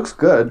it looks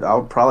good.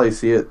 I'll probably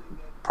see it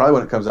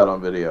when it comes out on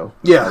video.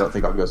 Yeah. I don't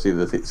think I'll go see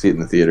it in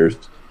the theaters.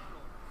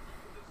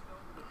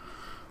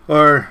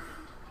 Or,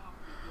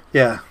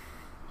 yeah.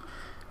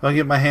 I'll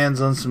get my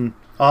hands on some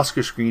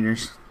Oscar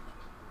screeners.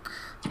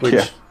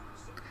 Which,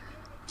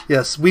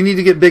 yes, we need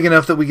to get big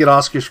enough that we get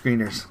Oscar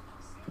screeners.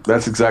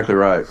 That's exactly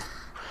right.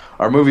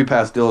 Our Movie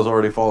Pass deal has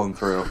already fallen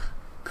through.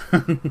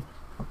 So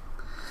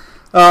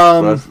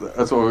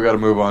that's what we got to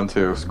move on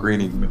to,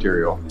 screening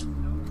material.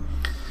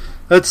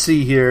 Let's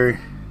see here.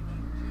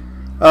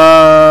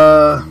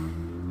 That's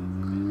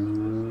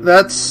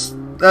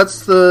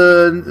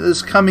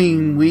this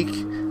coming week.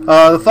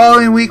 The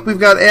following week we've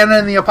got Anna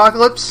and the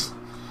Apocalypse,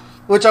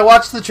 which I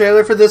watched the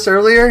trailer for this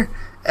earlier,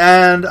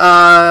 and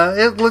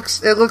it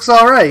looks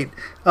all right.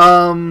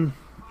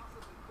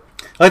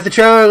 Like the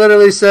trailer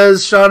literally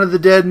says, Shaun of the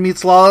Dead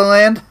meets La La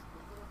Land.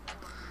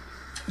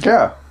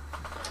 Yeah,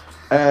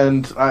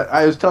 and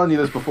I was telling you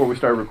this before we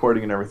started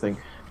recording and everything.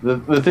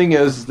 The thing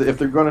is, if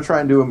they're going to try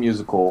and do a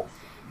musical,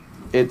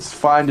 it's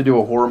fine to do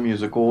a horror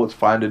musical. It's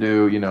fine to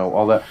do,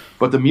 all that.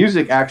 But the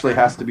music actually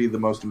has to be the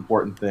most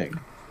important thing.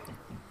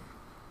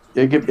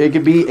 It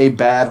could be a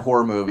bad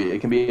horror movie.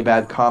 It can be a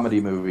bad comedy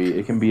movie.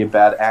 It can be a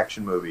bad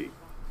action movie.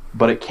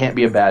 But it can't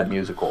be a bad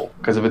musical.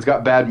 Because if it's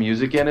got bad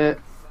music in it,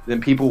 then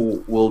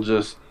people will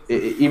just...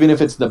 even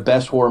if it's the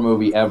best horror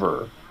movie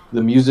ever,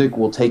 the music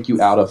will take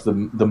you out of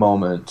the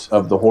moment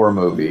of the horror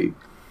movie.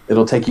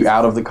 It'll take you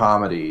out of the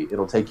comedy.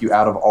 It'll take you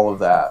out of all of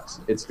that.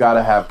 It's got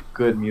to have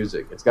good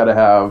music. It's got to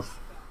have,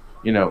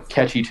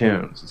 catchy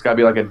tunes. It's got to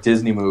be like a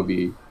Disney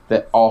movie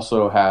that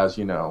also has,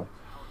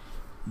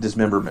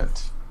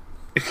 dismemberment.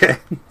 Okay.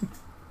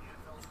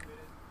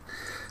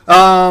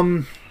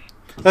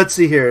 Let's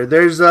see here.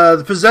 There's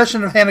The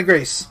Possession of Hannah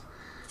Grace,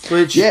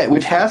 which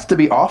has to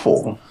be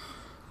awful,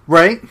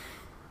 right?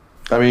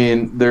 I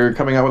mean, they're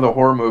coming out with a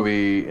horror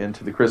movie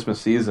into the Christmas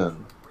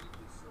season.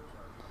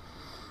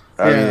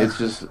 I mean, it's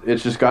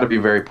just got to be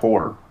very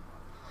poor.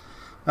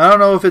 I don't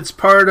know if it's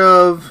part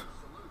of.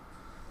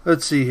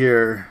 Let's see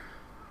here.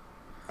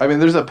 I mean,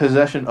 there's a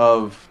possession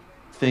of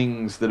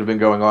things that have been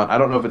going on. I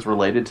don't know if it's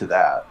related to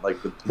that.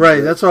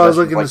 That's what I was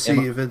looking to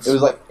see if it's. It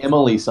was like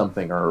Emily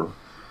something or.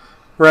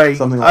 Right.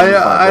 Something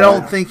I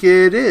don't think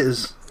it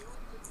is.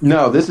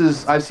 No, this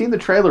is. I've seen the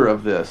trailer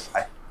of this.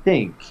 I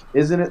think,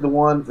 isn't it the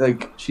one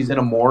like she's in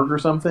a morgue or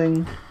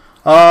something?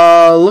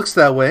 Looks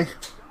that way.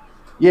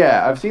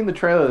 Yeah, I've seen the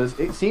trailer.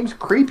 It seems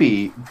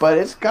creepy, but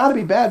it's got to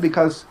be bad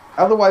because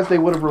otherwise they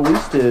would have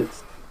released it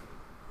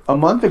a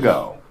month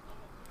ago,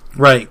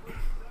 right?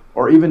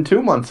 Or even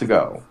 2 months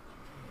ago.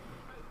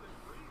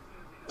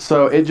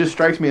 So it just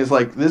strikes me as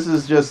like this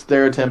is just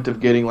their attempt of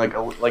getting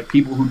like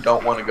people who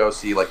don't want to go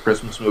see like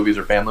Christmas movies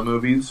or family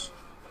movies.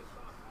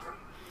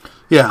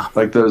 Yeah,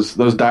 like those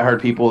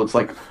diehard people. It's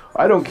like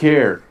I don't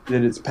care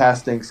that it's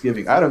past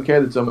Thanksgiving. I don't care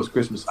that it's almost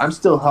Christmas. I'm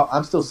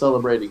still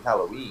celebrating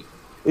Halloween.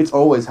 It's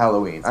always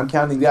Halloween. I'm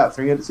counting down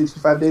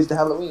 365 days to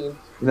Halloween.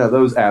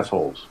 Those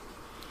assholes.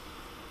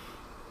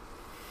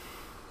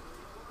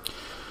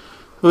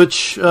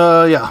 Which,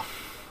 yeah.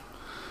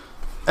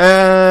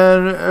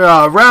 And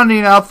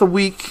rounding out the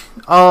week,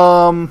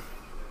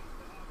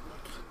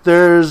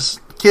 there's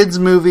kids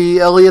movie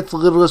Elliot the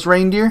Littlest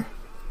Reindeer.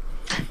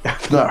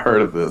 I've not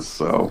heard of this,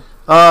 so.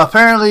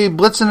 Apparently,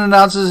 Blitzen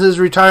announces his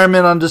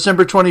retirement on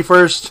December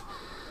 21st,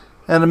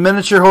 and a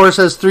miniature horse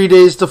has 3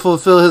 days to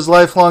fulfill his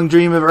lifelong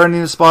dream of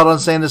earning a spot on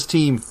Santa's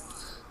team.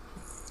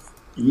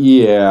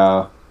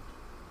 Yeah.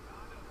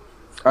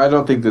 I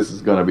don't think this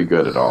is going to be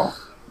good at all.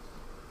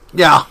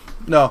 Yeah.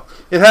 No.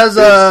 It has,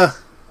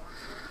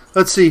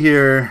 let's see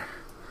here.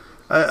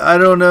 I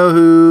don't know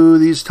who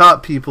these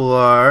top people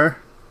are.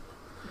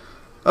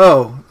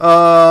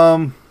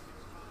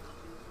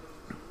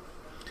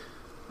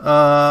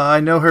 I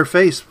know her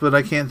face, but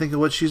I can't think of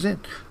what she's in.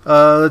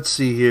 Let's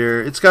see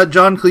here. It's got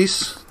John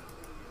Cleese.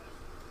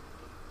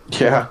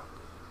 Yeah.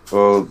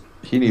 Well,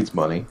 he needs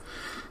money.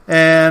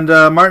 And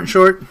Martin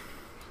Short.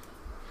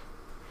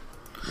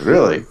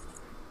 Really?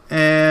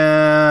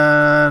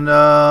 And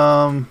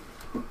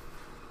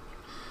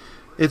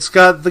it's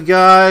got the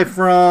guy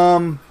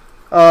from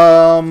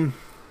from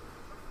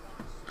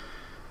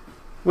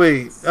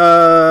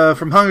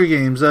Hunger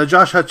Games,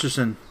 Josh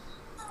Hutcherson.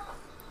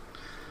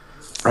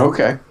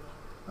 Okay.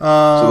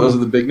 So those are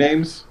the big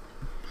names?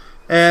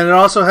 And it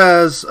also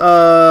has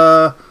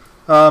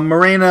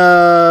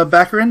Morena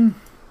Baccarin.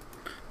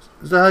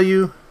 Is that how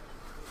you...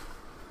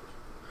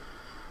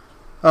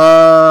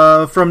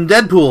 from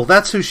Deadpool.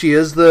 That's who she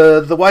is.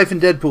 The wife in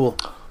Deadpool.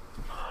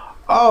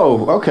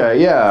 Oh,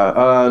 okay, yeah.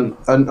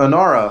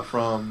 Anara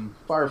from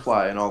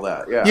Firefly and all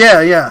that.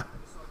 Yeah. Yeah.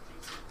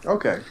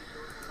 Okay.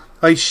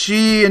 Like,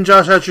 she and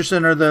Josh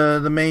Hutcherson are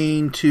the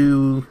main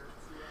two.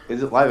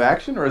 Is it live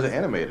action or is it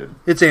animated?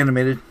 It's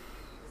animated.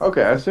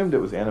 Okay, I assumed it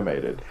was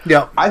animated.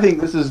 Yeah. I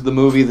think this is the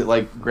movie that,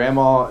 like,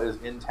 Grandma is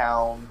in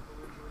town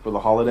for the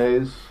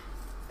holidays,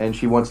 and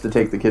she wants to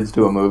take the kids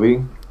to a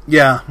movie.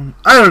 Yeah.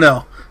 I don't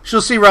know.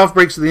 She'll see Ralph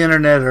Breaks the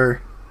Internet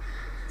or...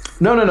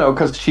 No,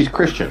 because she's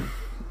Christian.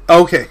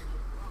 Okay.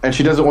 And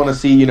she doesn't want to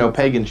see,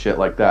 pagan shit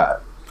like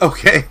that.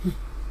 Okay.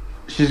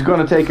 She's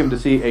going to take him to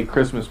see a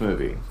Christmas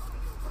movie.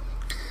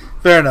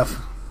 Fair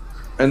enough.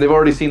 And they've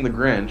already seen The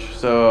Grinch,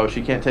 so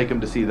she can't take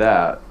him to see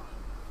that.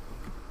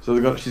 So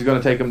she's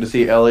going to take him to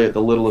see Elliot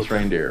the Littlest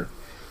Reindeer.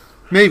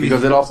 Maybe.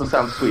 Because it also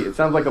sounds sweet. It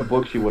sounds like a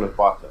book she would have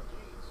bought them.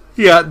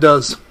 Yeah, it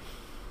does.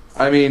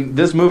 I mean,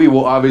 this movie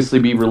will obviously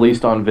be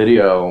released on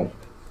video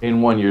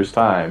in 1 year's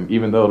time,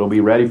 even though it'll be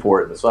ready for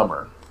it in the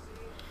summer.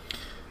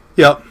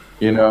 Yep.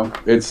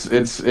 It's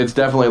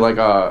definitely like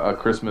a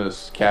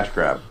Christmas cash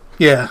grab.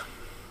 Yeah.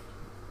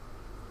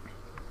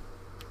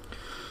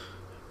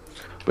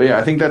 But yeah,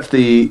 I think that's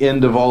the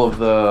end of all of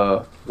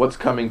the what's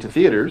coming to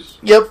theaters.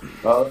 Yep.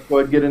 Let's go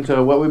ahead and get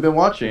into what we've been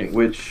watching,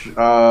 which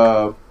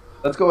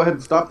let's go ahead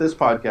and stop this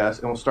podcast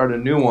and we'll start a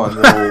new one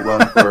that will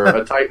run for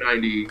a tight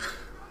 90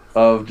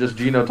 of just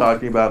Gino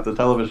talking about the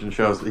television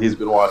shows that he's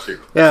been watching.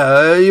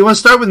 Yeah, you want to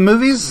start with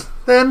movies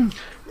then?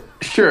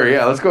 Sure,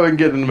 yeah, let's go ahead and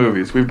get into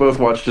movies. We've both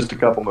watched just a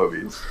couple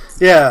movies.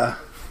 Yeah.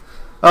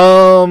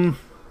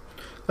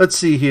 Let's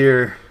see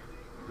here.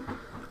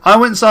 I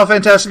went and saw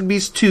Fantastic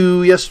Beasts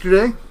 2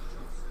 yesterday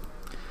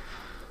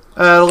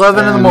at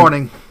 11 in the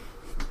morning.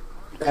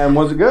 And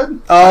was it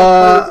good?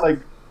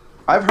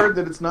 I've heard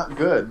that it's not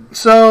good.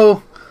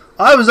 So,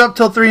 I was up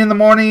till 3 in the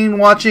morning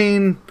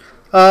watching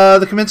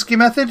The Kaminsky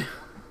Method.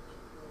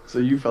 So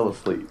you fell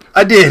asleep.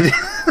 I did.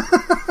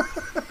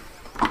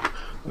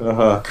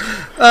 Uh-huh.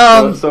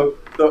 So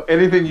So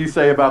anything you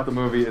say about the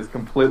movie is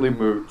completely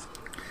moot.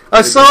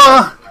 I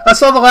saw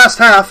the last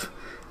half,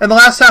 and the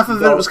last half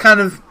of it was kind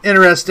of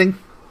interesting.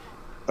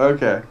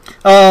 Okay.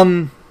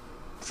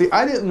 See,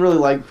 I didn't really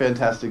like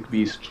Fantastic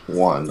Beasts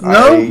 1.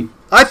 No?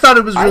 I thought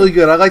it was really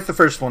good. I liked the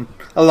first one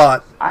a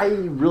lot. I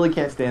really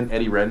can't stand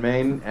Eddie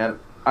Redmayne, and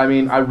I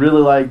mean, I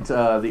really liked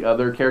the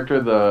other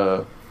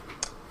character,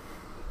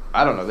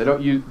 I don't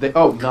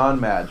know,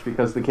 non-Madge,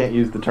 because they can't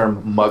use the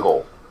term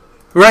muggle.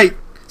 Right.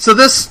 So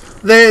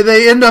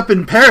they end up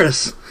in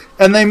Paris,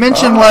 and they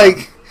mention,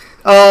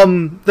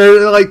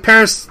 they're like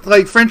Paris,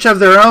 like French have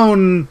their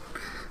own,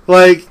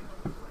 like,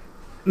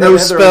 no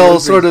spell,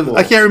 sort of. School.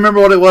 I can't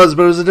remember what it was,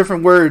 but it was a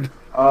different word.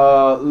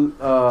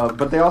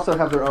 But they also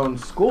have their own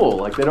school.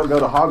 Like, they don't go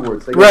to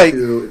Hogwarts. They go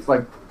to, it's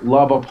like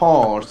La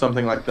Bapon or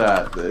something like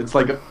that. It's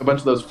like a bunch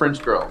of those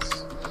French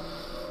girls.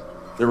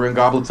 They were in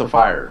Goblets of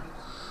Fire.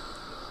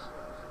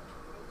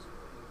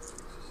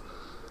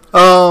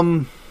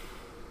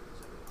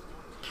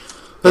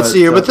 Let's see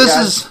here, but this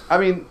is... I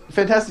mean,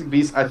 Fantastic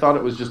Beasts, I thought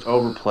it was just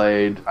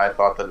overplayed. I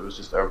thought that it was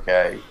just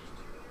okay.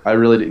 I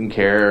really didn't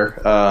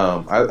care.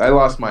 I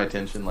lost my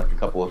attention like a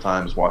couple of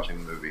times watching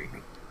the movie.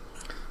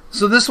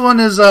 So this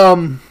one is, I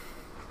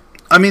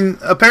mean,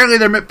 apparently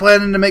they're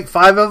planning to make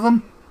 5 of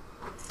them.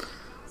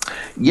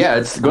 Yeah,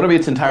 it's going to be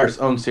its entire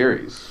own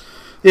series.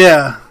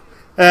 Yeah,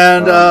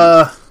 and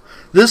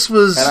this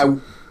was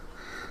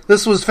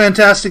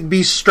Fantastic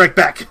Beasts Strike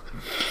Back.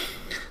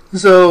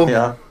 So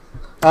yeah,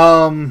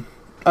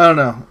 I don't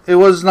know. It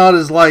was not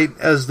as light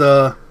as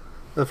the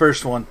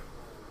first one.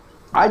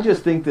 I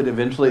just think that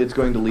eventually it's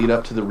going to lead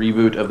up to the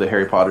reboot of the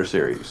Harry Potter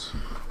series.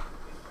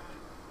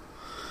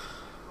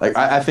 Like,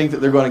 I think that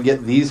they're going to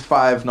get these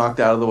 5 knocked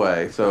out of the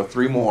way, so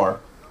 3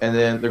 more, and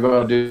then they're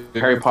going to do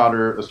Harry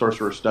Potter, the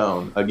Sorcerer's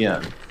Stone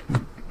again.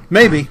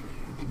 Maybe.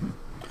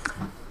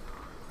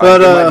 But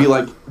it might be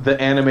like the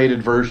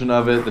animated version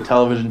of it, the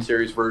television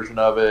series version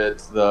of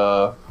it,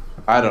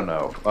 I don't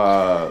know,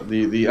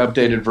 the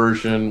updated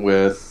version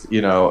with,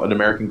 an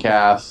American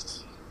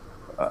cast.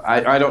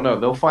 I don't know.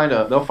 They'll find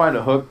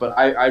a hook, but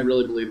I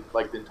really believe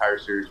like the entire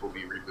series will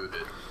be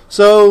rebooted.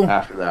 So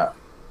after that,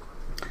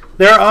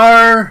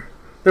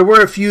 there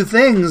were a few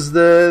things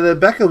that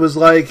Becca was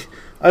like,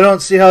 I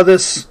don't see how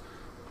this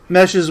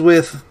meshes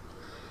with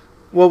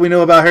what we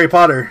know about Harry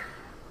Potter.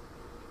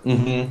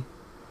 Mm-hmm.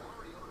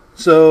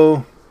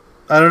 So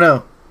I don't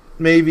know.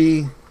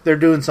 Maybe they're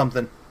doing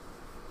something.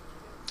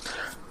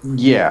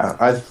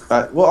 Yeah,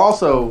 well,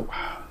 also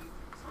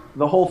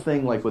the whole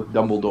thing, like with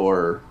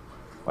Dumbledore,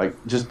 like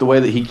just the way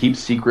that he keeps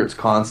secrets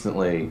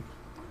constantly,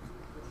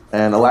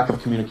 and a lack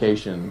of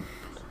communication.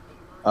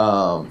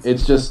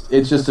 It's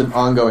just an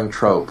ongoing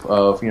trope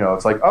of,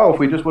 it's like, oh, if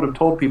we just would have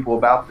told people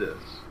about this,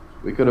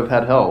 we could have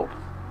had help.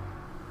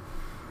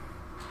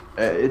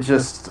 It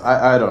just,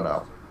 I don't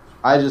know.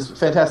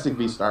 Fantastic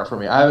Beasts aren't for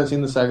me. I haven't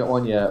seen the second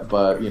one yet,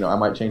 but, I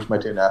might change my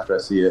tune after I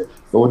see it.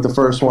 But with the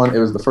first one, it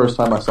was the first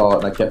time I saw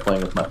it, and I kept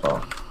playing with my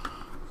phone.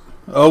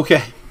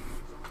 Okay.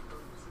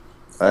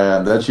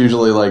 And that's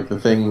usually, like, the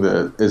thing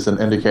that is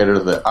an indicator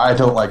that I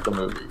don't like the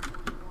movie.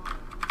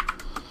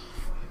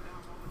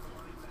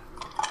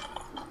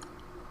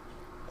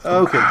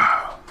 Okay.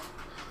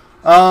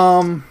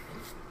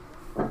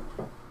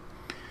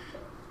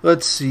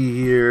 Let's see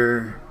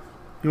here.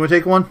 You want to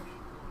take one?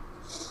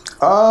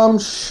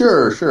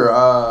 Sure.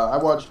 I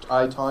watched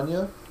I,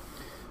 Tonya.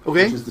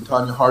 Okay. Which is the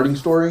Tonya Harding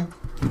story.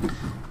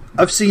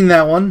 I've seen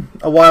that one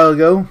a while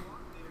ago.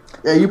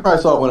 Yeah, you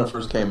probably saw it when it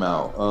first came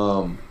out.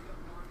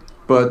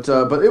 But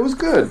it was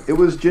good. It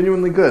was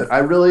genuinely good. I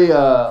really, as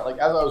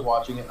I was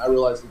watching it, I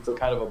realized it's a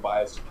kind of a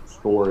biased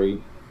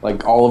story.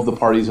 Like, all of the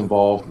parties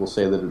involved will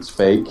say that it's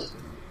fake.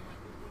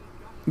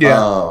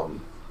 Yeah.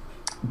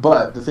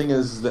 But the thing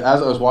is that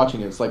as I was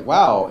watching it, it's like,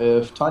 wow,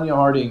 if Tonya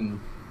Harding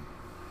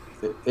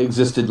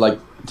existed, like,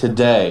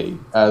 today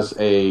as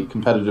a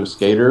competitive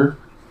skater,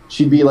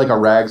 she'd be like a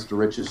rags to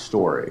riches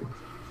story.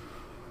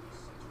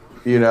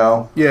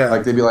 Yeah.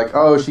 Like, they'd be like,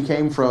 oh, she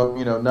came from,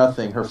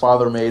 nothing. Her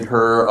father made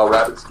her a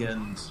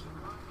rabbit-skinned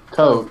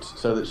coat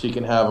so that she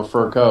can have a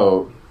fur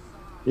coat.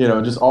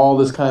 Just all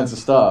this kinds of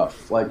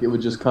stuff. Like, it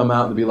would just come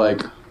out and be,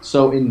 like,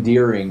 so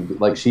endearing.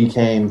 Like, she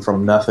came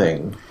from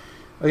nothing.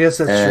 I guess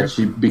that's true. And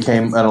she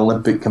became an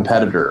Olympic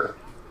competitor.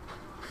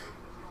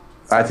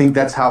 I think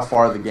that's how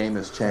far the game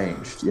has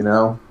changed,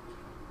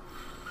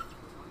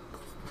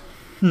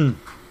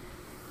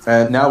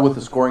 And now with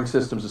the scoring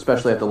systems,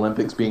 especially at the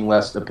Olympics, being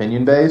less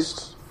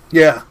opinion-based.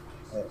 Yeah.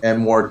 And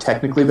more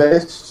technically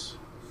based,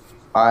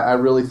 I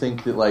really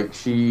think that, like,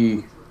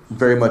 she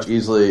very much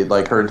easily,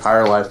 like, her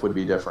entire life would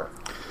be different.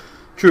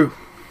 True.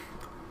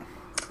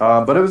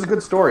 But it was a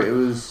good story. It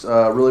was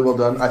really well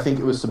done. I think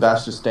it was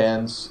Sebastian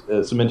Stans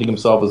cementing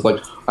himself as,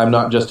 like, I'm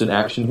not just an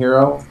action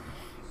hero.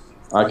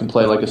 I can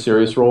play, like, a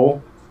serious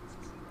role.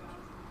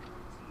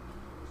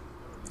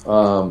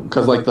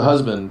 Because, like, the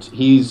husband,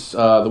 he's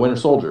the Winter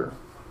Soldier.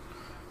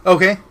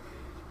 Okay.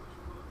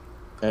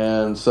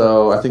 And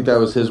so I think that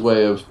was his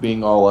way of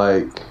being all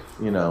like,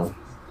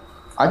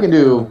 I can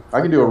do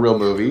a real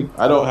movie.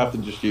 I don't have to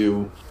just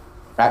do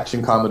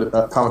action comic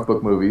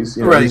book movies.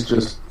 You know, right. He's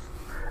just,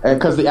 and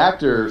because the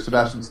actor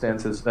Sebastian Stan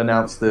has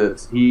announced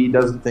that he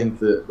doesn't think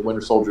that the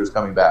Winter Soldier is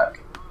coming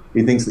back.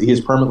 He thinks that he is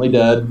permanently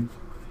dead.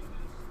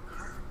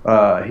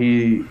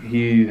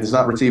 He has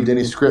not received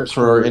any scripts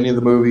for any of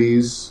the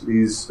movies.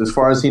 As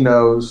far as he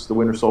knows, the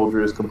Winter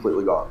Soldier is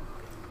completely gone.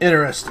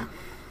 Interesting.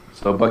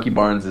 So Bucky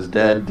Barnes is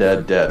dead.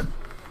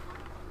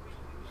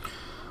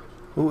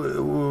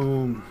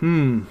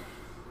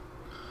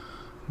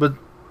 But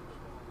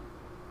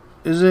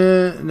is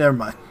it? Never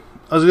mind.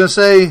 I was gonna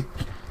say,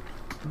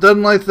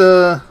 doesn't like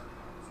the.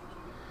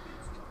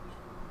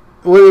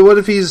 What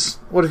if he's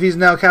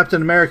now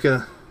Captain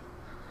America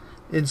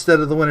instead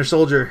of the Winter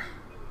Soldier?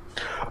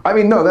 I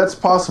mean, no, that's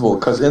possible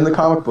because in the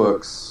comic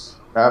books,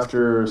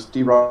 after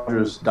Steve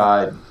Rogers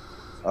died,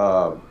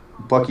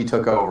 Bucky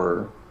took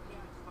over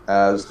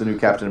as the new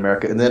Captain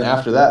America, and then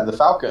after that, the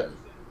Falcon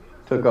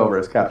took over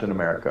as Captain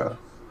America.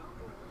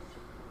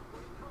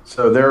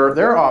 So there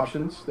are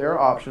options. There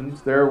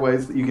are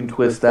ways that you can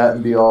twist that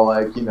and be all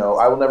like, you know,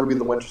 I will never be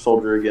the Winter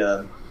Soldier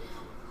again.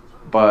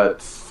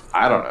 But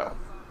I don't know.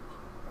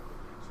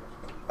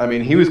 I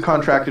mean, he was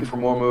contracted for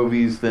more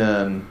movies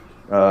than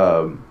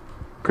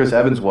Chris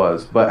Evans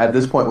was, but at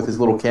this point, with his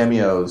little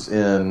cameos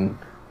in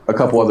a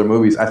couple other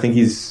movies, I think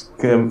he's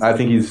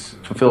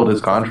fulfilled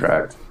his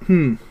contract.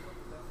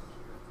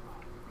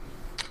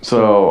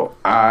 So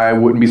I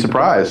wouldn't be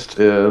surprised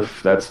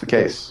if that's the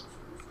case.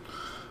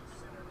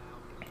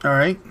 All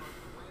right.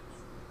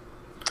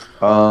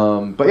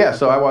 But yeah,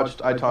 so I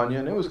watched I, Tonya,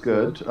 and it was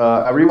good.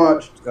 I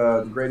rewatched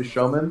The Greatest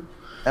Showman,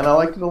 and I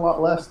liked it a lot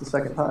less the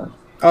second time.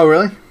 Oh,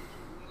 really?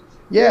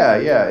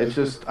 Yeah. It's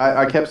just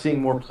I kept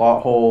seeing more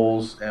plot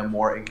holes and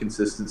more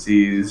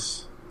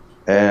inconsistencies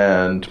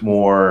and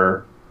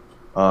more,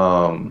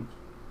 I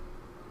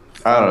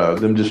don't know,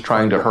 them just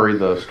trying to hurry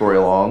the story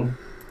along.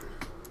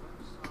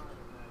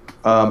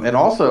 And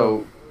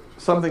also,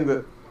 something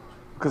that,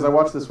 because I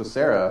watched this with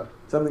Sarah,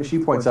 something she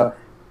points out,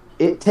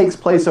 it takes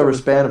place over a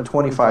span of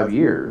 25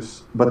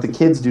 years, but the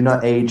kids do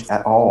not age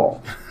at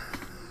all.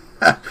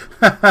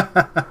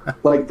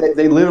 Like,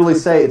 they literally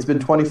say it's been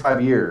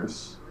 25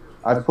 years.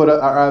 I've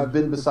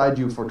been beside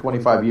you for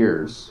 25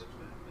 years.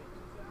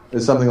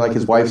 Is something like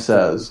his wife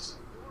says.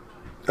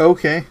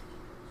 Okay.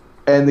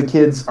 And the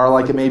kids are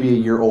like maybe a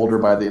year older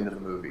by the end of the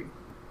movie.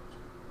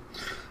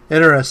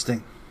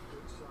 Interesting.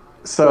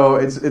 So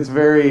it's a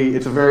very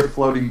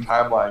floating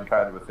timeline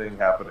kind of a thing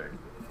happening.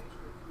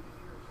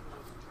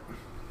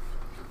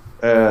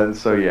 And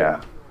so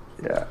yeah.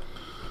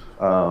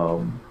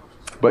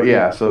 But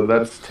yeah, so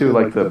that's two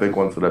like the big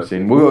ones that I've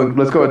seen.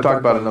 Let's go and talk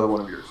about another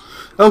one of yours.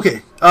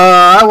 Okay.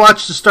 I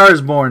watched A Star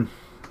Is Born.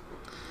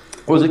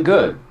 Was it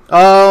good?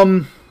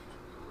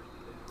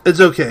 It's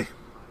okay.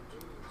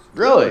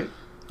 Really?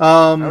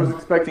 I was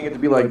expecting it to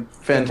be like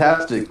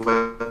fantastic,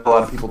 with a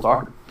lot of people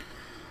talking.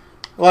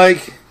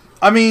 Like,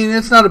 I mean,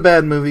 it's not a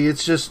bad movie.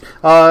 It's just,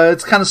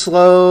 it's kind of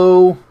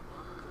slow.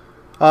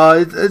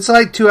 It's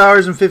like 2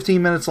 hours and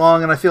 15 minutes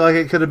long, and I feel like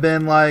it could have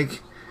been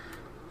like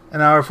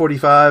an hour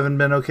 45 and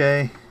been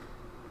okay.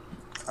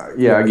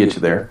 Yeah, I get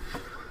you there.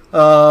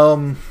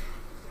 I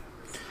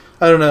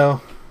don't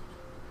know.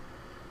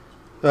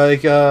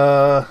 Like,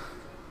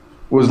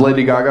 was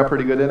Lady Gaga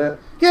pretty good in it?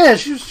 Yeah,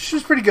 she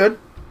was pretty good.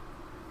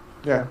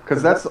 Yeah,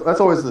 because that's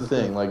always the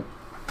thing. Like,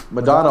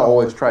 Madonna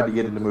always tried to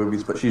get into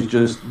movies, but she's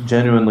just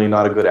genuinely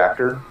not a good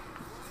actor.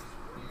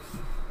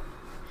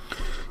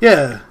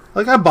 Yeah,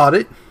 like I bought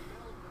it.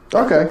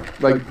 Okay,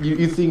 like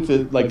you think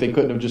that like they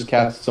couldn't have just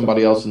cast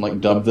somebody else and like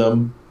dubbed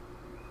them?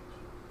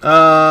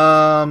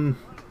 No,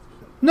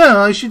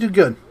 she did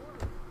good.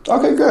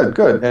 Okay,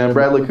 good. And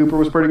Bradley Cooper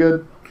was pretty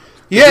good.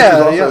 Yeah,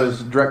 this was also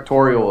his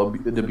directorial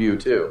debut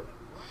too.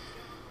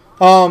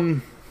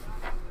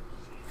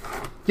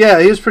 Yeah,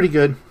 he was pretty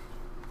good.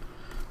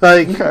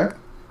 Like, okay.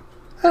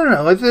 I don't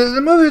know. Like the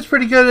movie was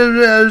pretty good.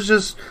 It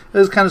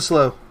was kind of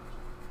slow.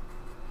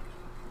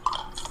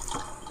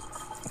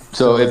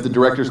 So if the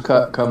director's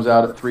cut comes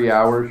out at 3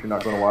 hours, you're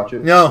not going to watch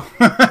it? No.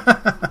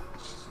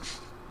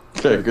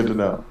 Okay, good to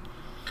know.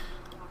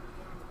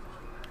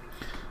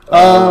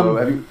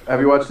 Have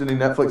you watched any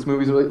Netflix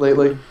movies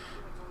lately?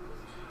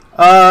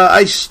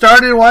 I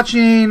started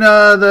watching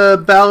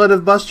the Ballad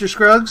of Buster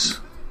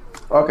Scruggs.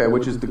 Okay,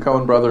 which is the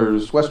Coen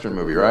Brothers Western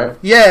movie, right?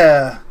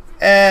 Yeah.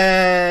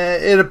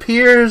 And it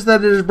appears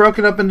that it is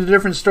broken up into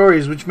different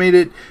stories, which made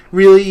it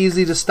really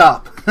easy to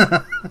stop.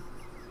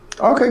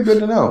 Okay, good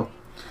to know.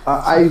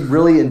 I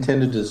really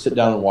intended to sit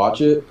down and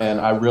watch it,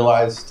 and I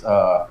realized,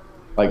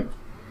 like,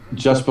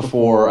 just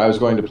before I was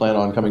going to plan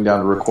on coming down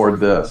to record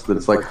this, that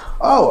it's like,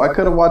 oh, I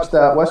could have watched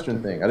that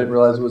Western thing. I didn't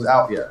realize it was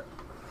out yet.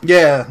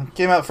 Yeah, it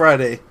came out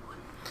Friday.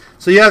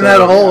 So you haven't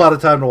had a whole lot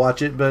of time to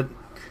watch it, but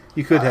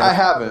you could have. I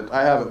haven't,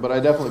 but I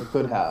definitely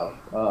could have.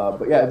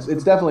 But yeah,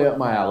 it's definitely up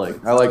my alley.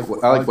 I like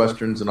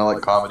Westerns, and I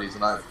like comedies,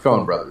 and I like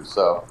Coen Brothers,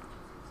 so...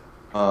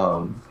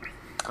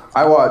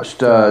 I watched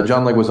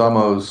John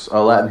Leguizamo's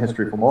Latin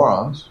History for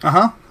Morons.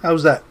 Uh-huh. How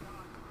was that?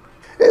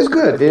 It's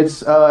good.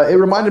 It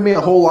reminded me a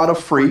whole lot of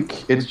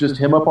Freak. It's just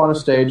him up on a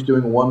stage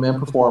doing a one-man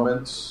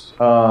performance.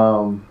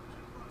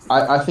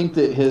 I think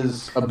that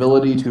his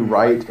ability to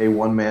write a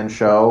one-man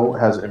show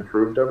has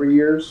improved over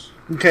years.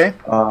 Okay.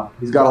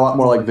 He's got a lot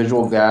more like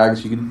visual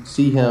gags. You can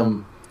see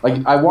him.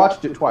 Like, I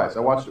watched it twice. I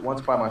watched it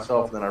once by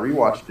myself, and then I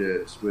rewatched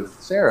it with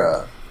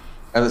Sarah.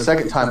 And the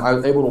second time, I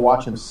was able to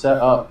watch him set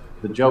up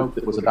the joke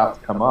that was about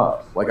to come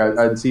up. Like,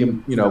 I'd see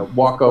him,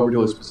 walk over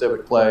to a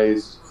specific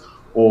place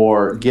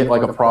or get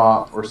like a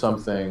prop or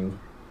something,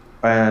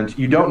 and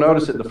you don't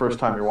notice it the first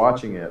time you're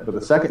watching it, but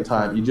the second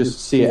time you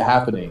just see it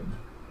happening,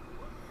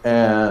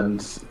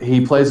 and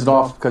he plays it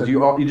off because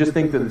you just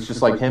think that it's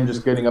just like him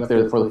just getting up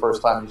there for the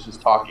first time and he's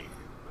just talking.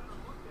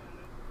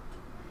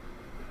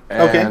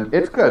 And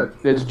It's good.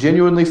 It's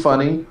genuinely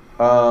funny.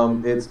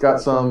 It's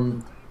got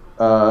some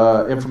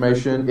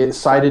information. It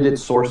cited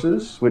its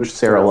sources, which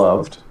Sarah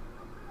loved.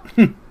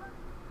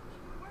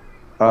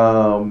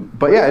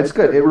 But yeah, it's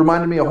good. It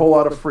reminded me a whole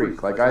lot of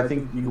Freak. Like, I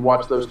think you can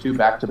watch those two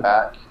back to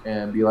back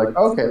and be like,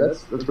 okay,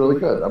 that's really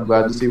good. I'm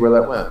glad to see where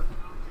that went.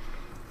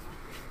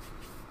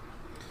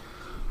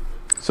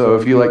 So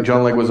if you like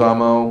John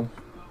Leguizamo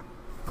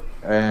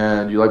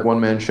and you like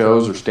one-man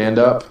shows or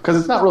stand-up, because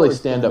it's not really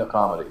stand-up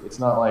comedy. It's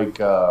not like...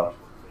 I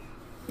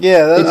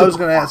was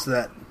going to ask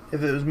that.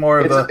 If it was more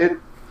of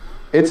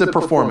It's a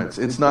performance.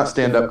 It's not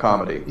stand-up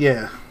comedy.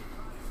 Yeah.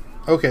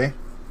 Okay.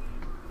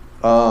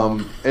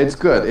 It's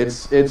good.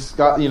 It's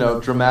got,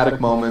 dramatic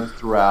moments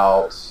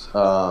throughout.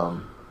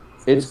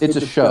 It's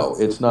a show.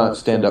 It's not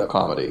stand-up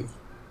comedy.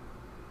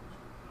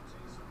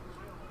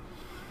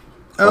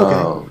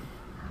 Okay.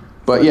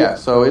 But yeah,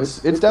 so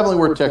it's definitely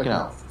worth checking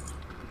out.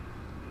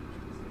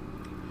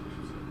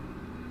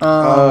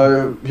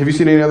 Have you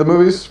seen any other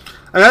movies?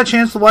 I got a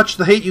chance to watch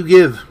The Hate U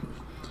Give.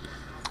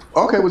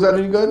 Okay, was that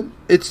any good?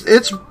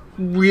 It's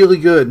really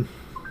good.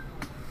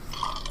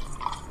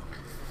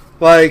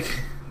 Like,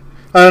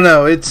 I don't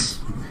know. It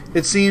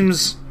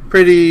seems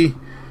pretty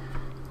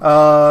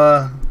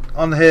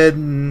on the head,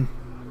 and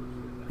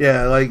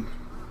yeah, like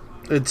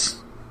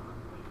it's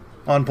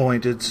on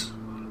point. It's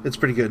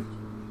pretty good.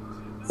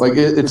 Like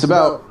it's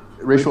about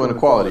racial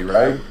inequality,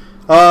 right?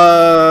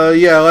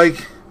 Yeah,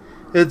 like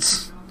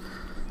it's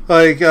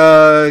like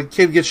a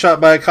kid gets shot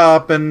by a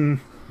cop,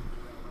 and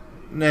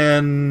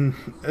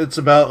it's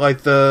about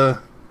like the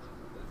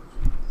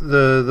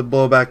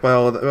blowback by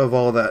all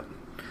of that.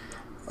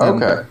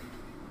 Okay.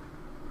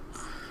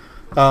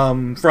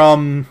 From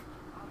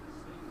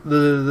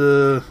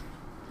the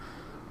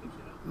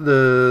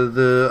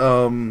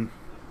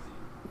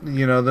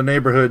the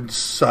neighborhood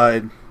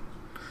side.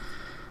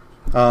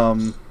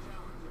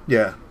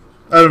 Yeah,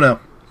 I don't know.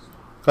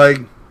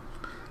 Like,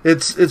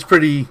 it's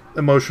pretty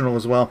emotional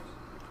as well.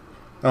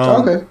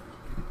 Okay.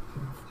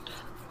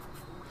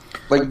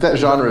 Like, that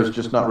genre is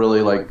just not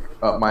really like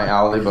up my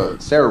alley,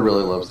 but Sarah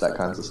really loves that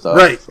kinds of stuff.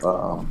 Right.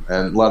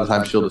 And a lot of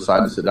times she'll decide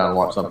to sit down and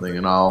watch something,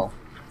 and I'll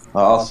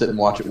sit and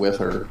watch it with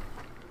her.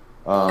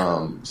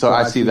 So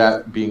I see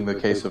that being the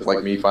case of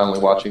like me finally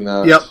watching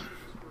that. Yep.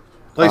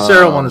 Like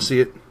Sarah want to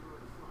see it.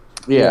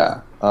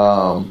 Yeah.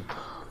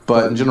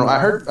 But in general, I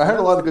heard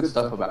a lot of good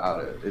stuff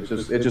about it. It's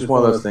just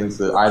one of those things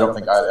that I don't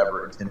think I'd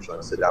ever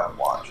intentionally sit down and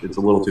watch. It's a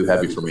little too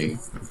heavy for me.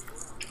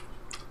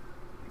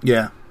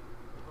 Yeah.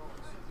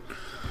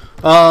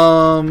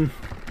 That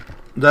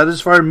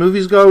as far as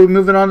movies go, we're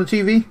moving on to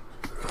TV.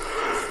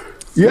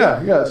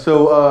 Yeah.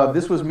 So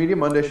this was Media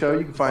Monday Show.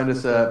 You can find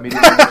us at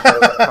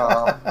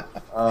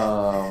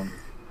MediaMondayShow.com.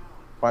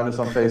 Find us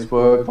on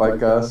Facebook,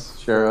 like us,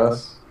 share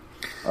us.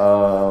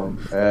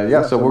 And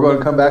yeah, so we're going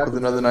to come back with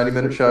another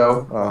 90-minute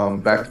show,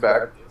 back to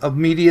back. A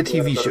media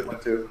TV show.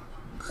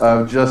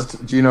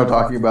 Just Gino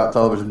talking about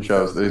television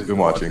shows that he's been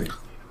watching.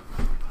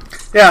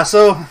 Yeah,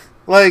 so,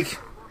 like,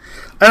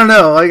 I don't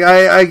know. Like,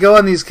 I go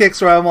on these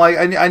kicks where I'm like,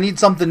 I need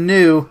something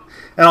new,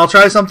 and I'll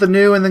try something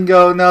new and then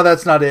go, no,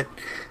 that's not it.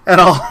 And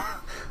I'll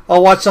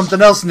watch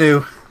something else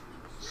new.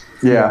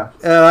 Yeah.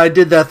 I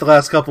did that the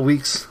last couple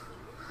weeks.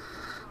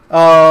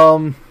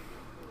 Let's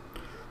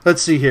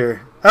see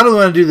here. How do we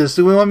want to do this?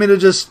 Do we want me to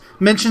just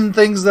mention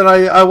things that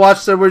I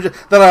watched that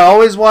I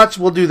always watch?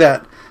 We'll do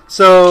that.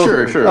 So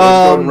sure. Let's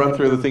go and run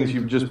through the things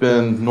you've just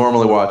been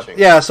normally watching.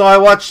 Yeah. So I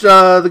watched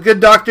The Good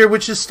Doctor,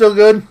 which is still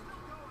good.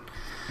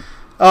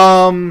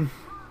 And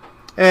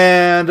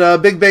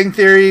Big Bang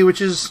Theory,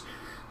 which is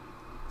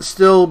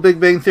still Big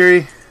Bang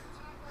Theory.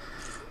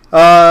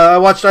 I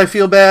watched I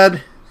Feel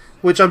Bad,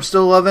 which I'm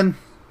still loving.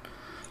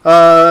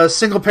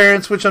 Single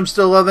Parents, which I'm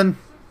still loving.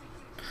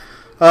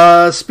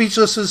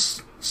 Speechless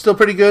is still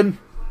pretty good.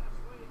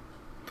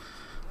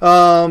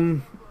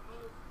 And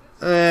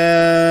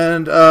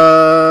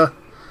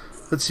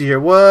let's see here.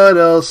 What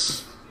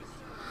else?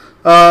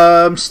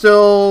 I'm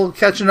still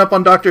catching up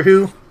on Doctor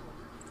Who.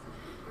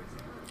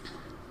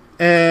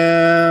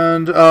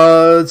 And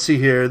let's see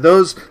here.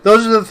 Those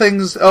are the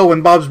things. Oh,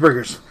 and Bob's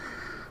Burgers.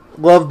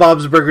 Love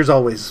Bob's Burgers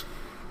always.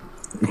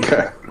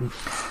 Okay.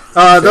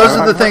 Those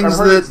are the things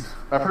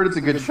I've heard it's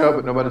a good show,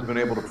 but nobody's been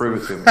able to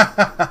prove it to me.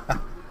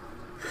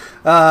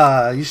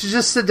 You should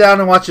just sit down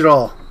and watch it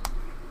all.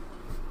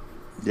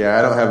 Yeah,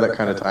 I don't have that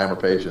kind of time or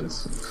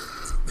patience.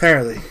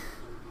 Apparently.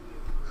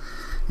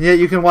 Yeah,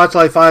 you can watch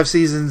like 5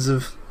 seasons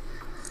of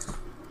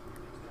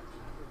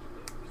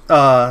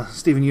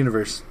Steven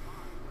Universe.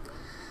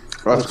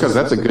 Well, that's because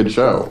that's a good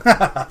show.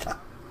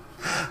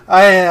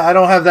 I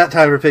don't have that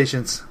type of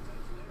patience.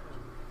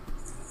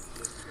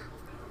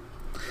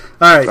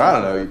 All right. I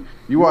don't know.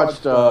 You watched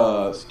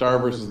Star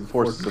vs. the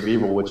Forces of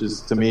Evil, which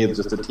is, to me,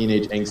 just a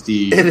teenage,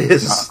 angsty, it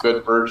is. not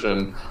good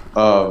version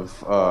of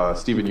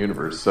Steven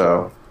Universe.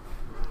 So,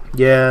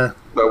 yeah.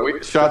 So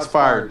shots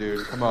fired,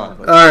 dude. Come on.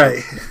 All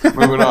right.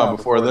 Moving on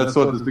before that's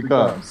what this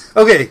becomes.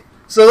 Okay,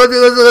 so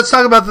let's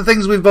talk about the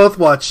things we've both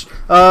watched.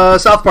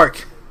 South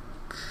Park.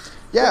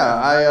 Yeah,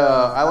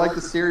 I like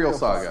the Serial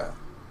Saga.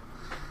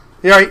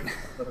 You're right.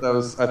 I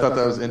thought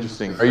that was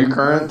interesting. Are you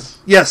current?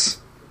 Yes.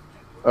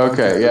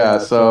 Okay, yeah.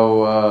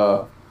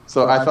 So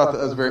I thought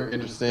that was very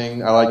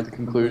interesting. I like the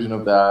conclusion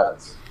of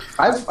that.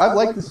 I've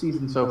liked the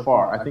season so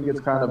far. I think it's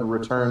kind of a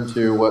return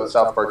to what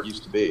South Park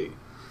used to be.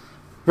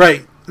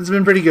 Right. It's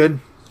been pretty good.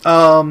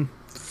 I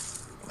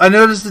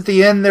noticed at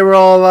the end they were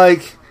all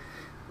like,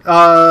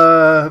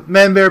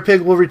 Man Bear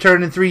Pig will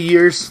return in 3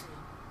 years.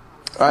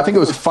 I think it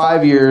was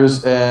 5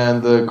 years,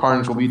 and the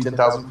carnage will be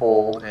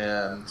 10,000-fold,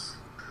 and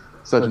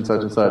such and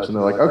such and such. And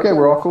they're like, okay,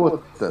 we're all cool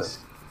with this.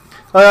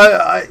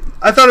 I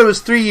thought it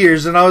was 3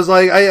 years, and I was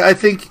like, I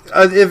think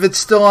if it's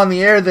still on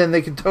the air, then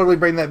they can totally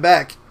bring that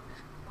back.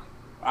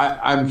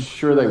 I'm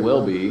sure they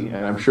will be,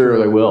 and I'm sure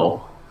they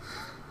will.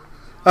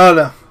 I don't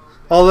know.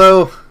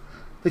 Although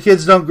the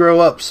kids don't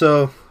grow up,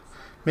 so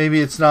maybe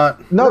it's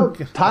not. No,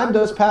 time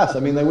does pass. I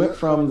mean, they went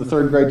from the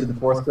 3rd grade to the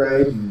 4th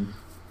grade, and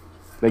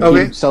they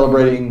keep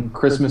celebrating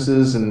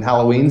Christmases and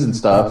Halloweens and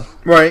stuff.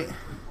 Right.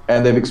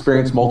 And they've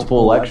experienced multiple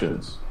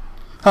elections.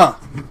 Huh.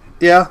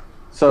 Yeah.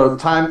 So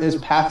time is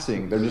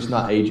passing. They're just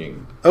not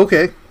aging.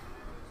 Okay.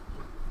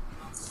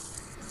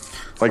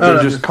 Like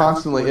they're just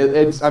constantly.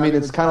 It's kind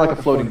of like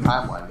a floating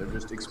timeline. They're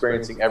just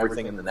experiencing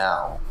everything in the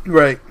now.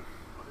 Right.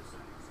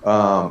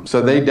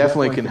 So they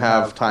definitely can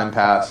have time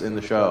pass in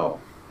the show,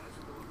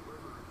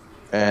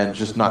 and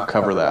just not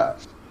cover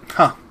that.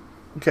 Huh.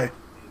 Okay.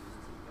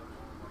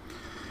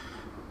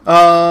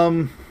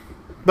 But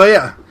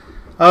yeah,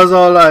 I was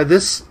all like,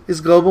 "This is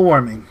global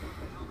warming."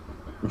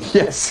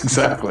 Yes,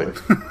 exactly.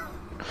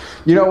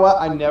 You know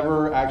what? I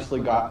never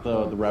actually got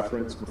the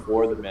reference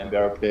before that Man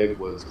Bear Pig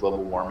was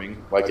global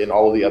warming, like in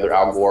all of the other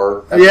Al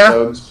Gore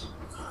episodes. Yeah.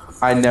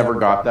 I never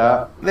got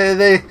that.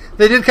 They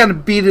did kind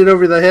of beat it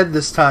over the head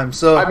this time.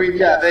 So I mean,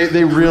 yeah,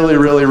 they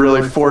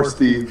really forced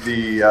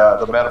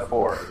the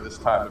metaphor this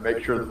time to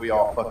make sure that we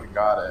all fucking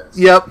got it.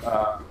 Yep.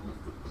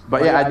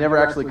 But yeah, I never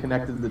actually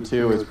connected the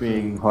two as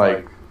being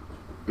like,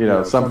 you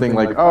know, something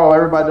like, oh,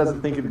 everybody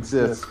doesn't think it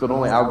exists, but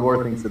only Al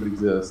Gore thinks it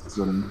exists,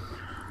 and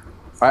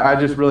I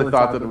just really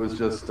thought that it was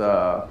just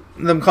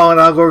them calling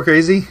Al Gore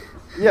crazy.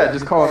 Yeah,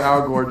 just calling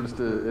Al Gore just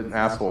an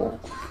asshole.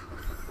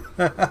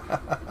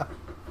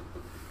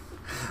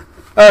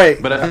 All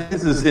right, but I think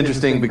this is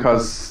interesting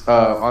because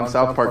on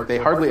South Park they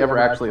hardly ever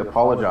actually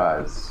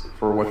apologize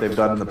for what they've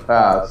done in the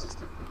past,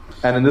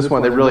 and in this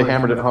one they really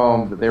hammered it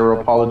home that they were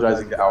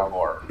apologizing to Al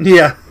Gore.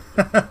 Yeah,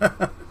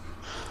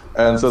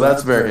 and so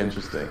that's very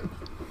interesting.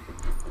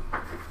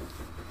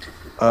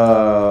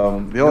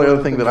 The only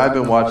other thing that I've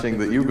been watching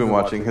that you've been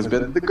watching has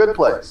been The Good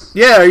Place.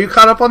 Yeah, are you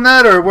caught up on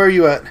that, or where are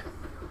you at?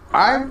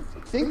 I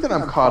think that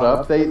I'm caught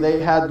up. They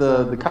had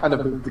the kind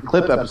of the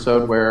clip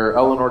episode where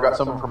Eleanor got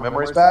some of her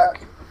memories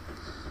back.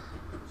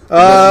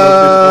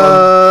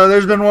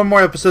 There's been one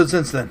more episode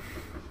since then.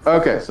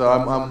 Okay, so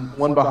I'm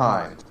one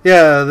behind.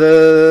 Yeah,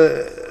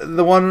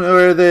 the one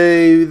where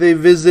they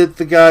visit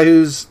the guy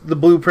who's the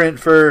blueprint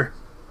for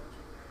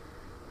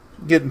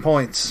getting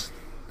points.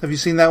 Have you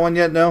seen that one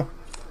yet? No?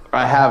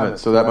 I haven't,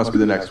 so that must be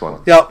the next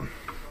one. Yep.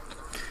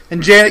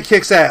 And Janet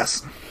kicks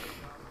ass.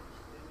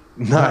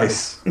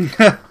 Nice.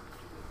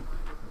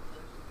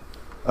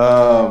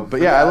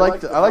 But yeah, I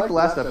liked the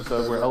last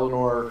episode where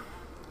Eleanor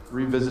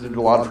revisited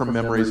a lot of her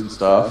memories and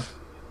stuff.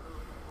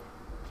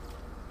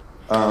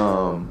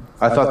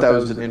 I thought that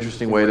was an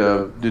interesting way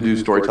to do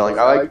storytelling.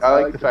 I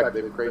like the fact that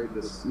they've created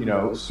this, you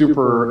know,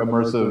 super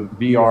immersive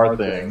VR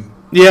thing.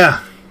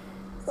 Yeah.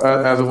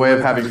 As a way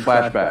of having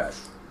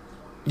flashbacks.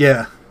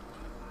 Yeah.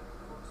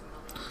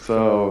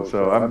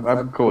 So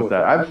I'm cool with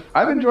that.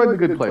 I've enjoyed The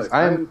Good Place.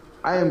 I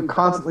am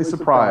constantly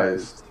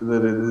surprised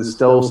that it is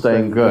still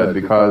staying good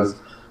because,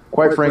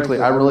 quite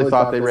frankly, I really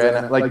thought they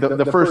ran like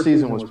the first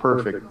season was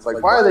perfect. It's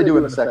like, why are they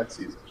doing a second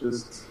season?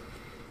 Just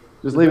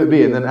leave it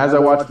be. And then as I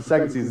watched the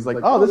second season, it's like,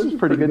 oh, this was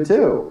pretty good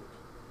too.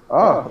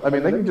 Oh, I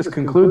mean, they can just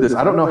conclude this.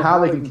 I don't know how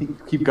they can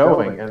keep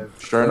going. And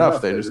sure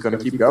enough, they're just going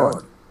to keep going.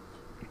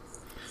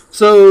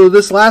 So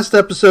this last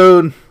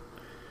episode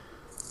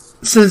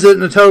sends it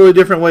in a totally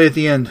different way at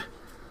the end.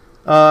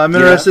 I'm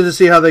interested to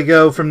see how they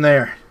go from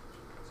there.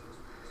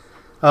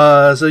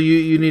 So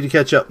you need to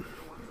catch up.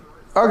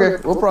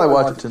 Okay, we'll probably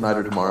watch it tonight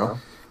or tomorrow.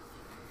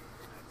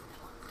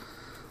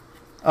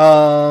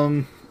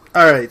 All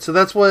right, so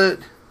that's what.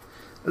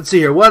 Let's see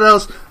here. What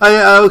else?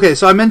 Okay,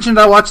 so I mentioned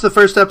I watched the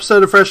first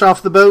episode of Fresh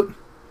Off the Boat.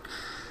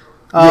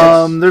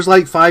 There's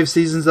like 5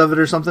 seasons of it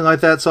or something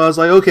like that. So I was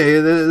like, okay,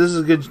 this is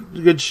a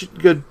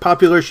good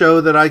popular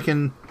show that I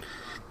can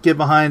get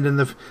behind. And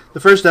the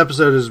first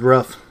episode is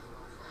rough.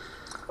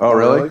 Oh,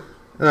 really?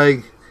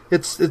 Like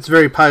it's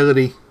very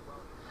piloty.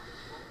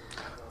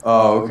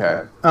 Oh,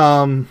 okay.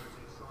 A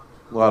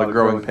lot of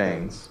growing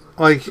pains.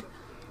 Like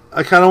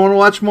I kind of want to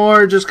watch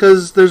more just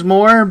because there's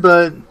more,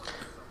 but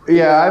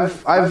yeah,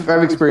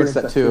 I've experienced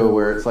that too,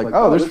 where it's like,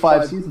 oh, there's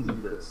 5 seasons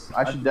of this.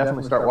 I should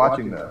definitely start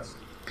watching this.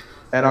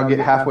 And I'll get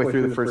halfway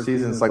through the first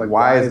season. It's like,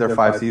 why is there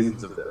 5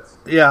 seasons of this?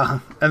 Yeah,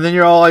 and then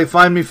you're all like,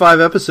 find me 5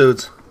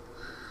 episodes.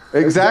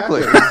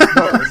 Exactly.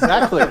 No,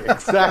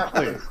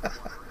 exactly.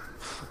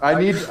 I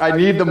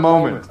need the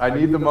moment. I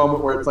need the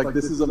moment where it's like,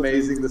 this is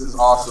amazing. This is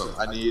awesome.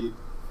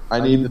 I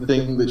need the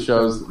thing that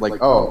shows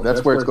like, oh,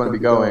 that's where it's going to be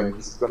going.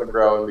 This is going to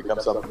grow and become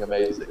something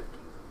amazing.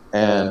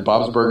 And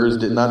Bob's Burgers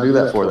did not do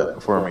that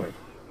for me.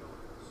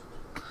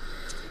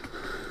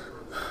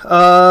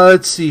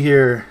 Let's see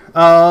here.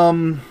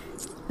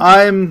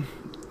 I'm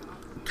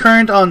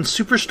current on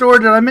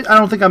Superstore. I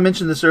don't think I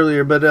mentioned this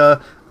earlier,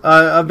 but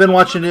I've been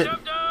watching it,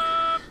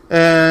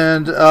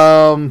 and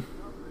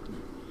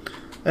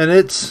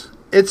it's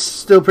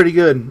still pretty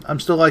good. I'm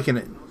still liking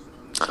it.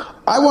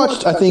 I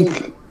watched, I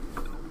think,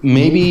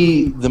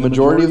 maybe the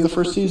majority of the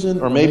first season,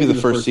 or maybe the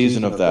first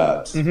season of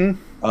that. Mm-hmm.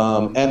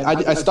 And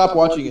I stopped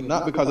watching it,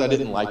 not because I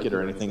didn't like it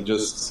or anything,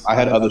 just I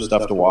had other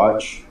stuff to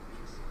watch,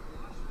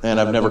 and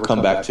I've never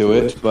come back to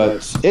it.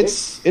 But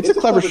it's a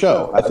clever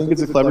show. I think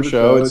it's a clever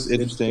show. It's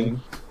interesting.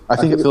 I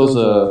think it feels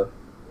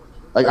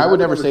like I would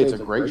never say it's a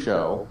great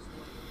show,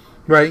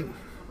 right?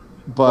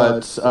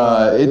 But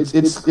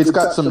it's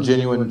got some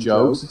genuine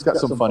jokes. It's got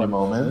some funny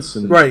moments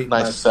and right.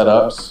 Nice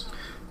setups,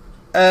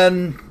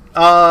 and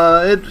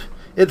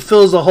it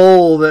fills a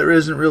hole that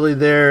isn't really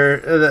there.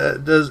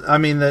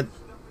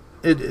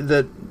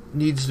 That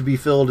needs to be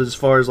filled as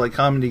far as like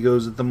comedy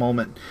goes at the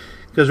moment.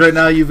 Because right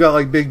now you've got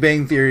like Big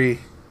Bang Theory,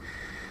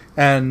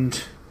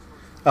 and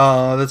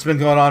that's been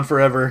going on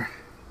forever.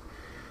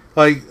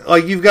 Like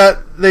you've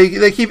got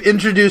they keep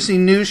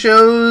introducing new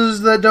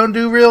shows that don't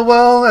do real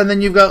well, and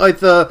then you've got like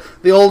the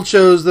old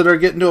shows that are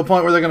getting to a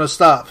point where they're going to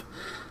stop.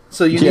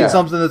 So you need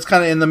something that's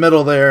kind of in the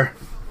middle there,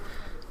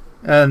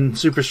 and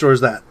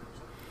Superstore's that.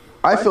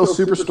 I feel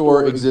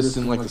Superstore exists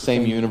in like the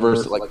same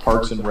universe that like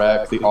Parks and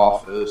Rec, The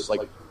Office,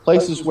 like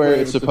places where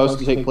it's supposed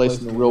to take place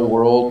in the real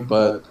world,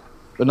 but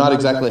they're not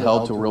exactly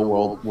held to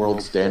real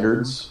world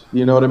standards.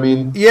 You know what I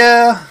mean?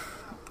 Yeah.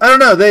 I don't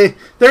know.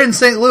 They're in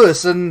St.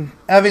 Louis, and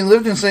having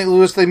lived in St.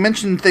 Louis, they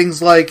mentioned things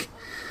like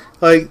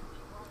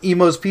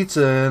Emo's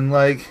Pizza and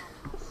like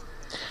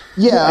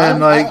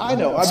I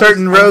know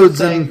certain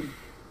roads and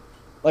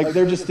like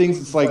they're just things.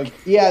 It's like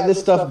this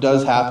stuff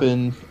does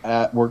happen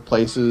at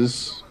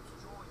workplaces,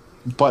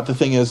 but the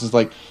thing is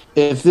like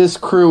if this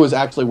crew was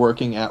actually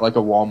working at like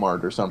a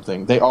Walmart or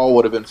something, they all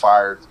would have been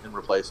fired and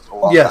replaced a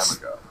long time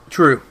ago.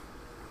 True.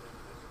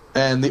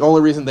 And the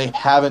only reason they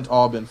haven't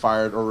all been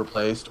fired or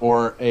replaced,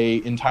 or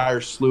a entire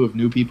slew of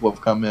new people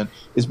have come in,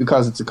 is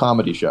because it's a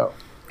comedy show.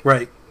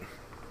 Right.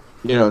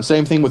 You know,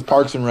 same thing with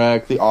Parks and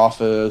Rec, The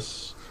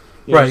Office,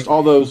 just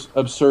all those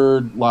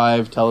absurd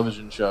live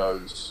television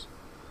shows.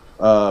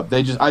 I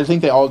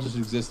think they all just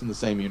exist in the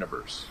same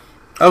universe.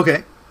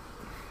 Okay.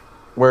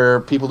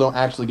 Where people don't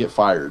actually get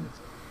fired.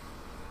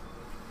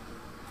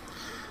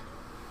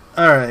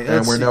 All right.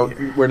 And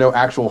where no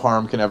actual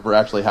harm can ever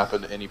actually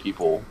happen to any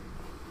people.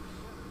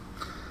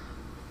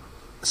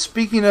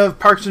 Speaking of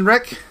Parks and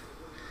Rec,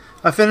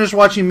 I finished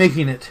watching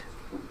Making It.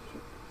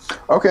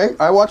 Okay,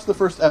 I watched the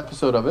first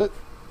episode of it.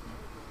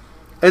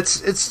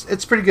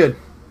 It's pretty good.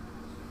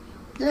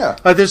 Yeah,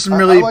 there's some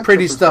really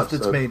pretty stuff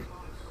that's made.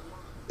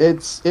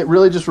 It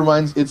really just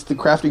reminds. It's the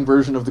crafting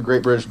version of the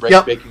Great British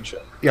Baking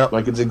Show. Yep.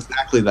 Like it's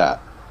exactly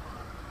that.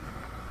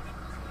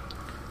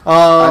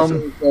 I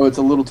feel though it's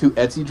a little too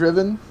Etsy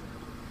driven.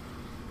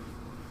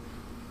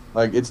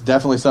 Like it's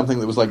definitely something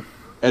that was like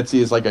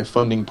Etsy is like a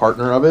funding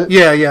partner of it.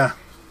 Yeah.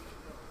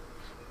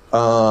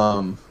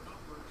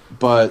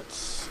 But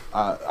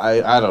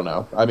I don't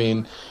know. I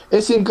mean,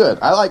 it seemed good.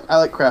 I like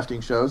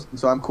crafting shows, and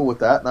so I'm cool with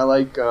that. And I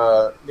like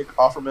Nick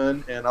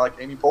Offerman, and I like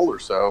Amy Poehler,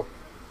 so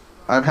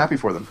I'm happy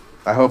for them.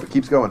 I hope it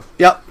keeps going.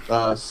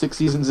 Yep. 6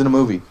 seasons in a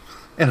movie.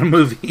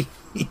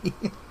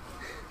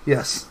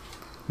 Yes.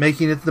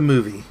 Making It the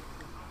movie.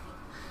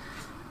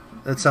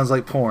 That sounds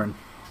like porn.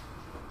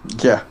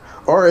 Yeah.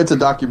 Or it's a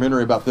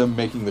documentary about them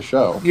making the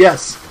show.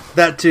 Yes,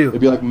 that too.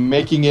 It'd be like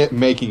making it.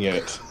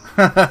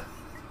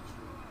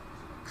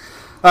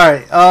 All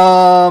right.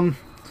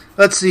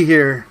 Let's see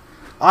here.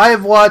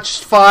 I've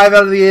watched 5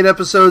 out of the 8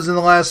 episodes in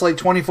the last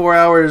 24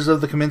 hours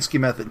of the Kaminsky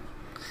Method.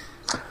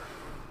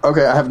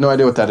 Okay, I have no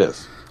idea what that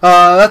is.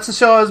 That's the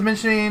show I was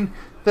mentioning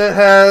that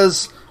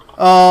has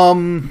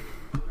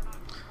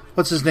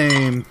what's his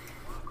name?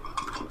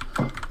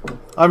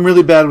 I'm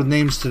really bad with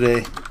names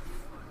today.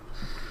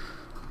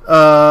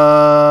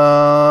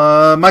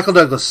 Michael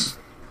Douglas.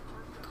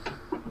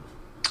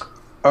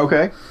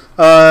 Okay.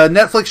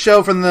 Netflix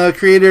show from the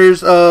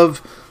creators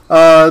of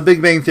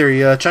Big Bang Theory,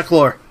 Chuck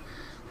Lorre.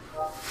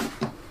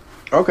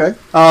 Okay.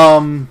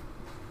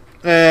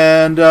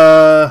 And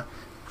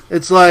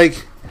it's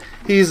like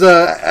he's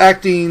a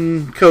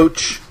acting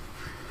coach,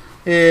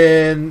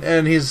 and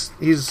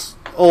he's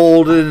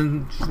old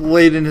and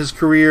late in his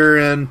career,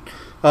 and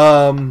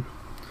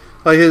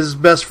like his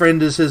best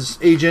friend is his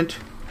agent,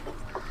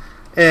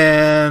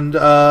 and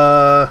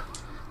the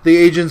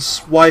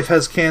agent's wife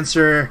has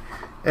cancer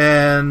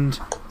and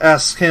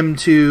asks him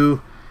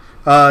to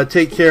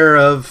take care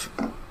of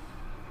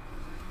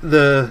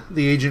the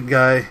agent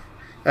guy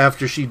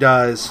after she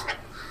dies.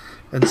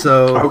 And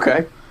so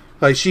Okay.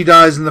 like she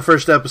dies in the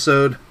first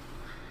episode,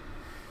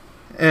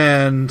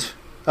 and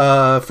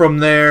from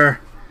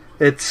there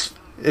it's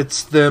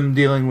them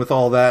dealing with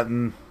all that.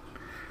 And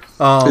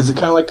is it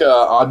kind of like a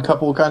Odd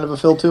Couple kind of a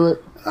feel to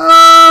it?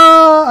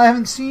 I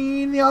haven't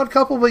seen The Odd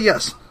Couple, but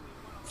yes.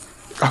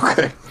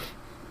 Okay.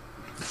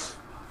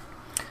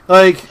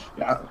 Like,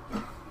 Yeah.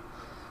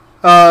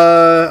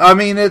 I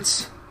mean,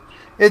 it's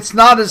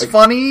not as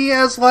funny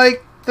as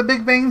like The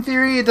Big Bang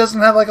Theory. It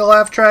doesn't have like a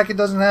laugh track. It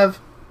doesn't have.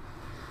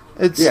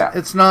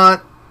 It's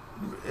not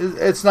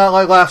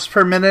like laughs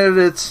per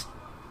minute.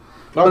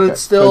 But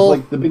it's still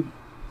like the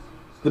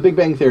Big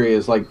Bang Theory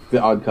is like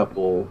The Odd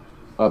Couple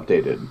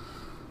updated,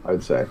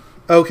 I'd say.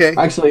 okay.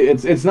 Actually,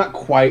 it's not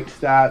quite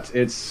that.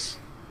 It's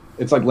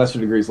like lesser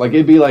degrees. Like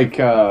it'd be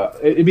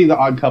The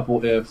Odd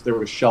Couple if there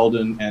was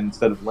Sheldon and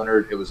instead of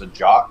Leonard it was a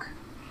jock.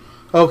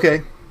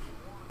 Okay.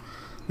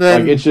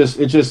 Then Like it's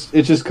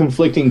just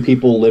conflicting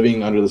people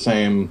living under the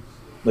same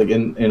like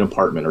in an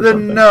apartment or then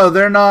something. no,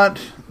 they're not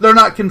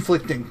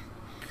conflicting.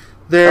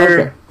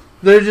 They're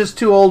just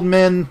two old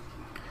men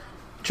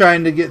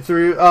trying to get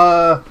through.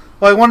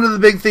 Like one of the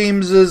big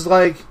themes is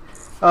like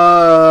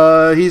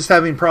he's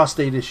having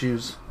prostate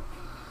issues.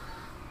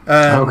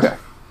 And Okay.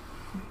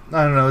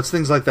 I don't know. It's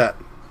things like that.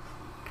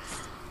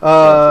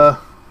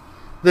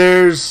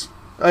 There's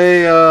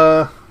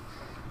a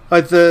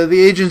like the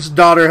agent's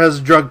daughter has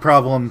a drug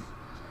problem,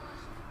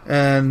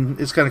 and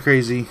it's kind of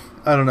crazy.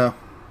 I don't know.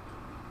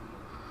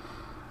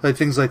 Like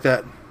things like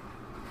that.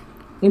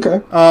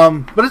 Okay.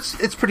 But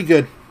it's pretty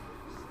good.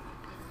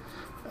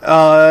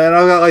 And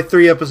I've got like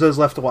 3 episodes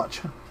left to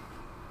watch.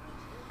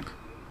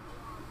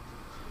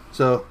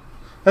 So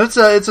it's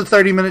a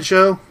 30-minute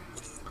show.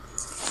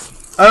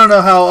 I don't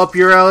know how up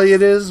your alley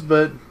it is,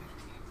 but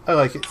I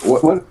like it.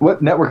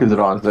 What network is it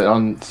on? Is it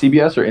on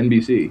CBS or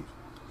NBC?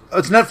 Oh,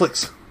 it's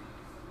Netflix.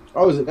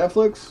 Oh, is it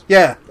Netflix?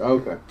 Yeah,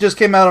 Okay. just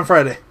came out on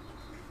Friday.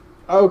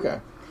 Okay.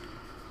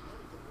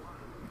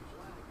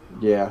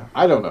 Yeah,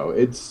 I don't know.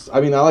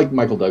 I mean, I like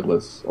Michael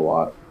Douglas a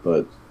lot,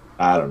 but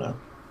I don't know.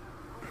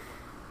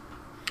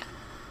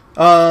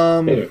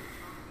 Anyway.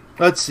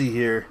 Let's see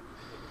here.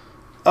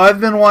 I've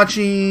been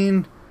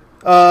watching.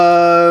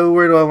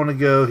 Where do I want to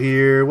go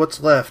here?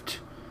 What's left?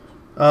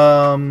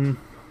 I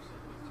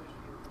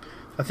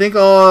think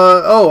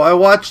I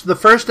watched the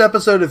first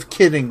episode of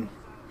Kidding.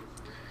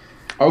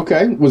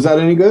 Okay, was that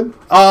any good?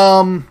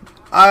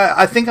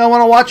 I think I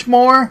want to watch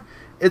more.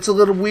 It's a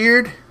little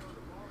weird.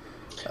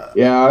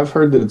 Yeah, I've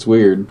heard that it's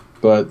weird,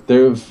 but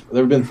there've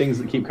been things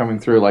that keep coming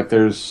through. Like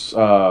there's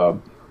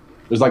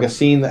like a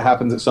scene that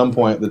happens at some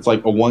point that's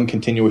like a one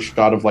continuous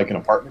shot of like an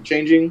apartment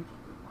changing.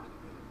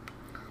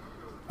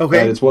 Okay.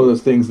 And it's one of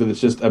those things that it's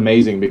just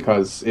amazing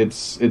because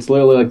it's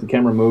literally like the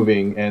camera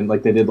moving, and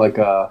like they did like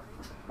a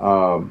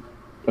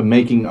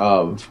making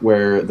of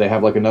where they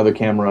have like another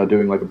camera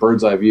doing like a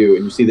bird's eye view,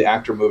 and you see the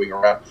actor moving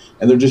around,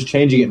 and they're just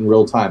changing it in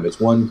real time. It's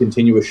one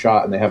continuous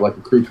shot, and they have like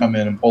a crew come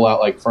in and pull out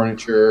like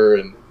furniture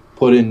and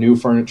put in new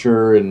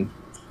furniture and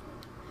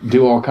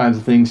do all kinds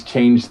of things,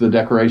 change the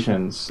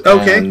decorations.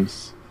 Okay. And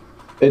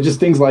it just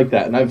things like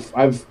that. And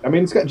I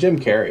mean, it's got Jim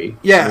Carrey.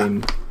 Yeah. I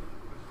mean,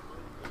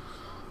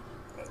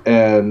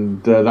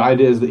 and the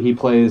idea is that he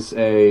plays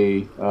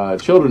a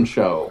children's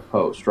show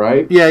host,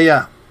 right?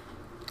 Yeah.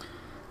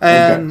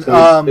 And okay.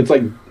 So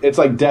it's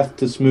like Death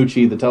to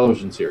Smoochie, the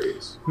television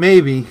series.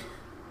 maybe.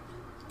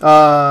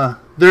 There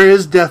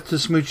is Death to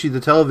Smoochie, the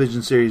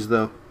television series,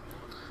 though.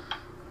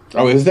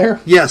 Oh, is there?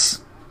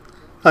 Yes.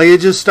 Like it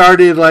just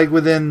started like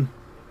within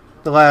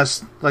the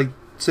last like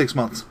 6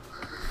 months.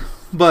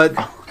 But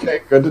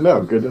Okay, good to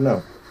know. Good to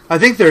know. I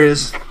think there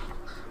is.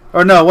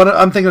 Or no,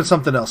 I'm thinking of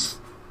something else.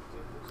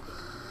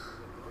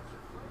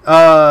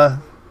 But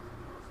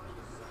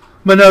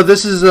no,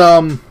 this is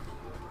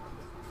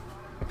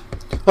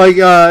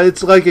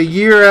it's like a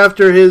year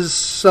after his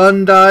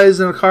son dies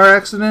in a car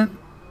accident.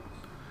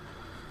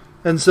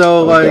 And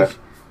so Okay. like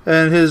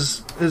and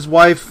his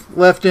wife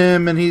left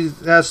him and he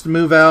has to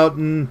move out,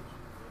 and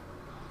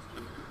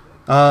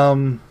I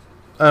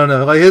don't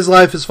know, like his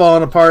life is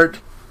falling apart,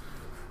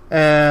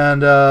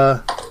 and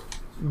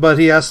but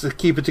he has to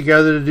keep it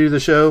together to do the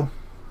show.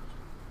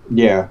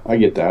 Yeah, I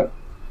get that.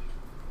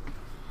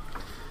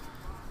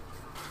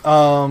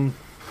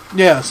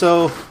 Yeah,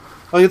 so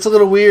like it's a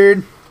little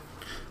weird,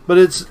 but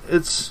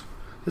it's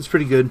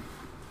pretty good.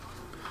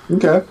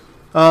 Okay.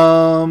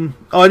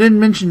 I didn't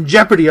mention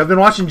Jeopardy. I've been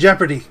watching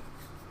Jeopardy.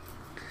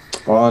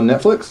 On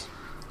Netflix?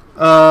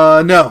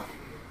 No.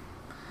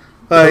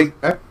 Okay.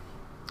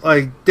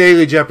 Like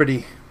Daily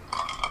Jeopardy.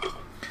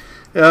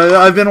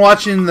 I've been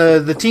watching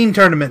the teen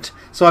tournament,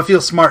 so I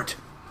feel smart.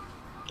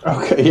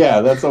 Okay,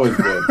 yeah, that's always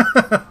good.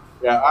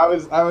 Yeah, I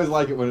always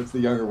like it when it's the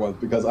younger ones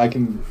because I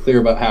can clear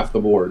about half the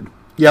board.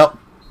 Yep.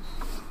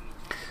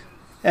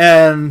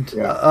 And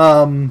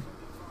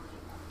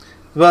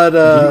but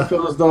do you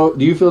feel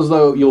as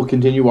though you'll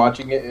continue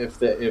watching it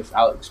if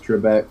Alex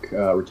Trebek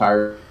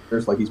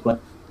retires like he's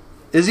planning?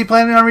 Is he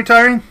planning on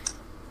retiring?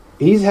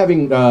 He's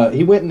having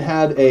he went and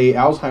had a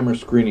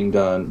Alzheimer's screening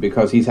done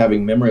because he's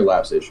having memory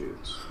lapse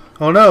issues.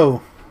 Oh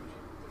no.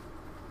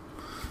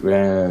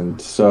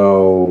 And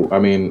so, I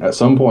mean, at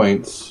some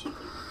point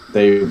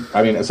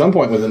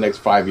within the next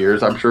 5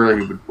 years, I'm sure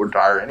he would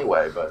retire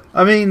anyway. But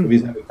I mean, if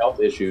he's having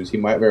health issues, he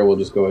might very well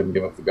just go ahead and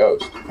give up the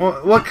ghost.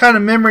 What kind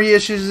of memory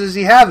issues is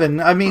he having?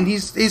 I mean,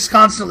 he's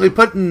constantly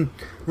putting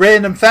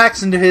random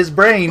facts into his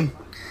brain.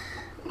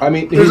 I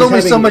mean, there's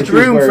only so much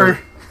room for.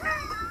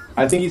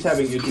 I think he's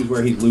having issues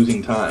where he's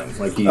losing time.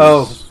 Like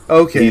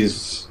okay.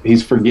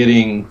 He's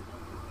forgetting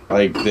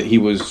like that he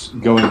was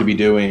going to be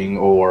doing,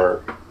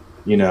 or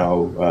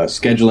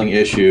scheduling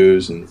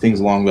issues and things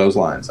along those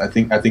lines. I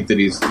think that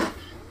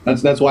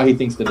that's why he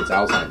thinks that it's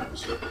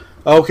Alzheimer's.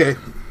 Okay.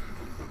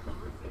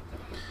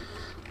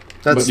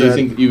 But do you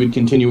think you would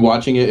continue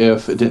watching it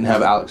if it didn't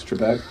have Alex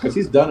Trebek? Because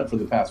he's done it for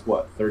the past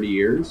 30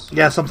 years?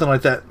 Yeah, something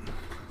like that.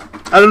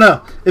 I don't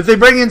know. If they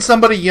bring in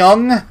somebody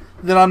young,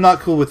 then I'm not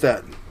cool with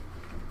that.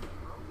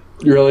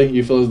 Really?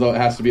 You feel as though it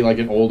has to be like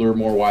an older,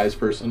 more wise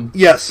person?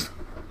 Yes.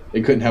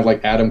 It couldn't have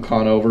like Adam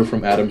Conover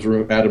from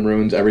Adam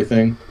Ruins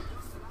Everything?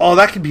 Oh,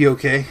 that could be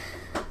okay.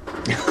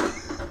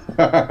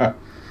 I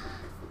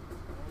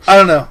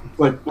don't know.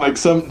 Like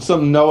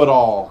some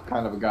know-it-all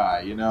kind of a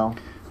guy,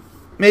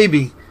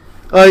 Maybe.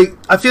 Like,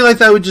 I feel like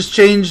that would just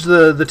change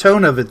the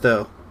tone of it,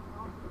 though.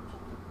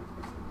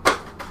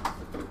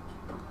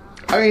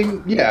 I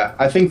mean, yeah.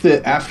 I think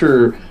that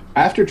after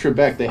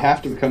Trebek, they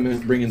have to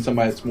bring in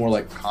somebody that's more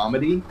like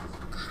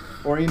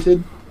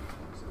comedy-oriented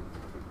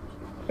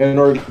in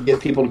order to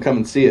get people to come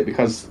and see it,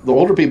 because the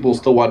older people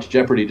still watch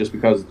Jeopardy just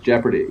because it's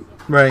Jeopardy.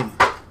 Right.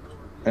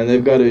 And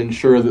they've got to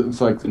ensure that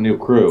it's like the new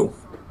crew.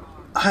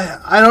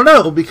 I don't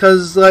know,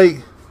 because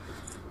old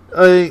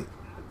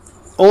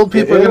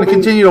people are going to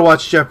continue to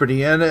watch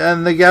Jeopardy,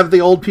 and they have the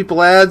old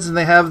people ads, and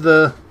they have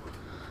the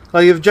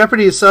if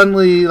Jeopardy is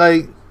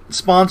suddenly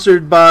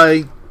sponsored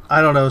by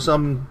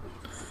some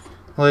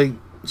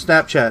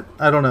Snapchat,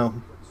 I don't know.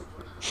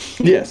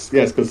 Yes,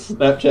 because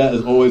Snapchat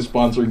is always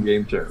sponsoring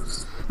game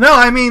shows. No,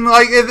 I mean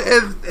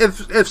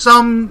if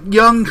some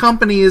young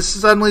company is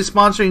suddenly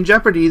sponsoring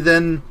Jeopardy,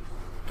 then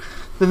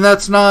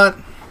that's not.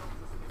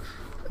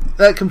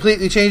 That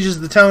completely changes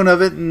the tone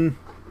of it, and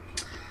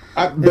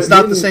it's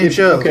not the same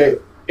show. Okay,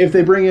 if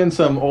they bring in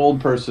some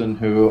old person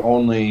who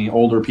only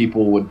older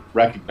people would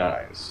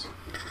recognize,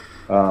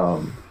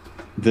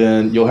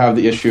 then you'll have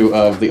the issue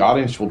of the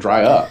audience will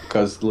dry up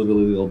because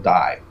literally they'll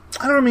die.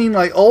 I don't mean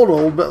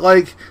old, but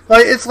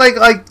it's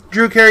like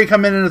Drew Carey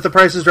coming in at The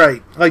Price is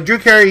Right. Like Drew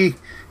Carey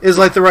is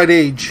the right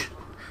age.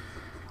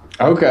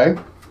 Okay.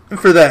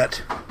 For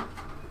that.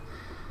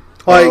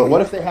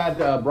 What if they had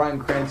Bryan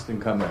Cranston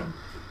come in?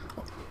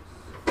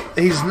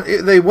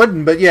 They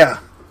wouldn't, but yeah,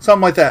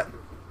 something like that.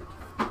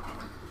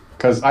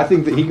 Because I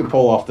think that he could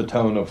pull off the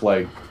tone of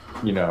he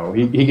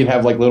could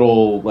have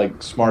little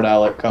smart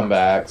aleck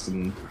comebacks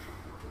and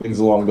things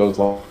along those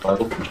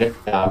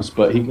lines,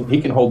 but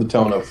he can hold the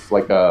tone of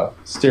a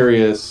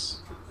serious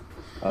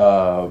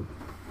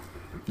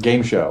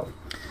game show.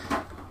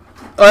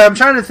 I'm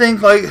trying to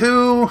think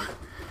who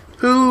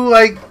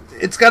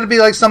it's got to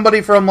be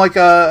somebody from a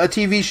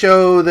TV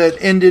show that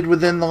ended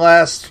within the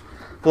last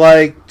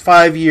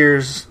 5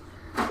 years.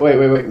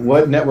 Wait.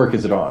 What network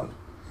is it on?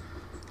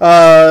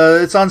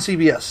 It's on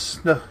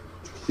CBS. No.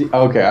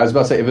 Okay, I was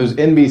about to say, if it was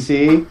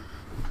NBC,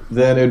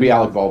 then it would be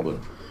Alec Baldwin.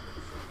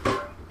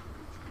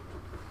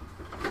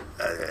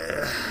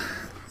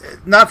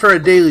 Not for a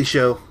daily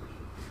show.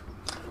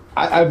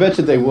 I bet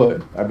you they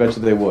would. I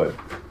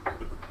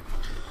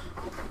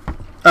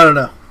don't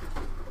know.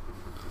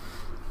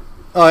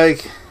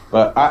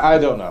 But I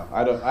don't know.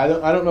 I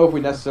don't know if we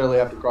necessarily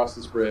have to cross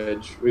this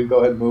bridge. We can go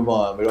ahead and move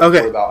on. We don't have to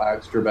worry about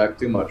Alex Trebek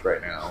too much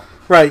right now.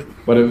 Right.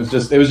 But it was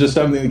just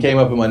something that came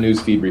up in my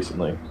news feed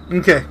recently.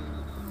 Okay.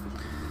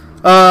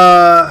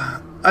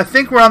 I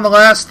think we're on the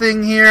last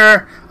thing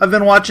here. I've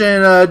been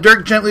watching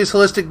Dirk Gently's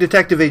Holistic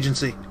Detective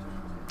Agency.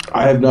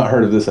 I have not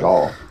heard of this at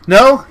all.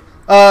 No?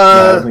 No,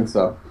 I don't think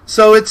so.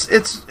 So it's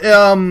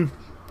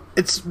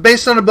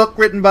based on a book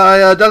written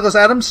by Douglas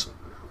Adams.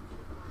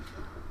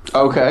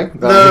 Okay.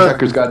 The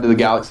Hitchhiker's Guide to the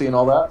Galaxy and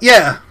all that?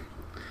 Yeah.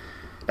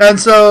 And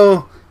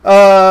so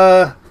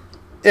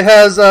it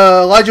has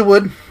Elijah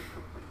Wood.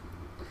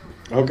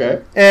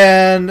 Okay.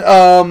 And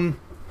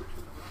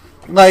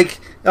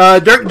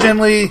Dirk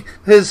Gently,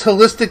 his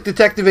holistic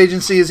detective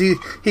agency is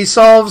he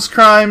solves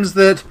crimes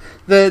that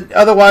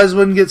otherwise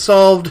wouldn't get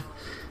solved.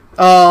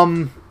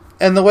 And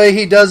the way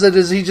he does it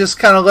is he just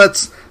kind of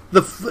lets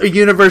the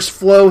universe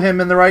flow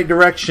him in the right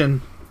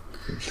direction.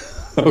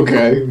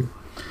 Okay.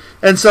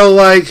 And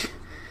so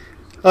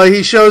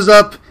he shows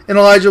up in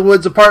Elijah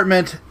Wood's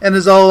apartment and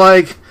is all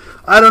like,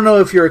 I don't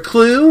know if you're a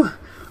clue,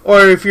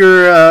 or if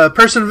you're a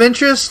person of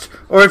interest,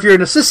 or if you're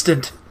an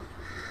assistant.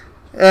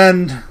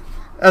 And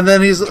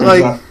then he's it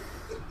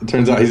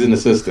turns out he's an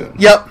assistant.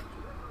 Yep.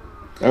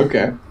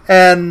 Okay.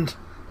 And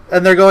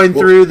they're going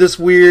through this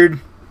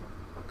weird.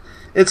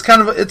 It's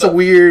a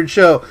weird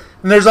show.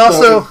 And there's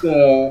also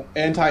it's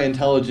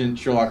anti-intelligent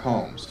Sherlock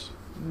Holmes.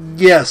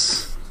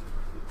 Yes.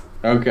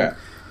 Okay.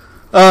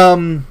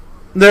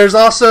 There's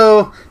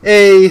also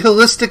a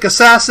holistic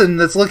assassin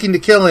that's looking to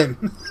kill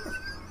him.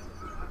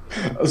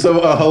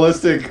 So a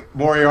holistic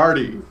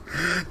Moriarty.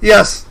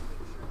 Yes.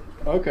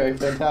 Okay,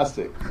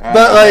 fantastic.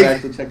 I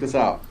have to check this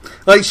out.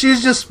 Like,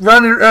 she's just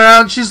running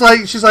around. She's like,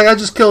 I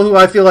just kill who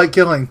I feel like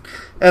killing,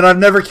 and I've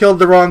never killed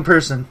the wrong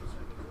person.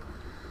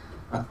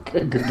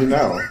 Okay, good to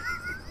know.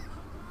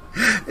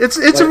 It's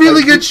a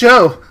really good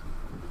show.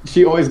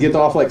 She always gets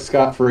off like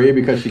scot-free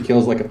because she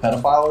kills like a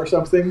pedophile or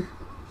something.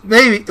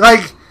 Maybe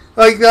like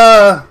there's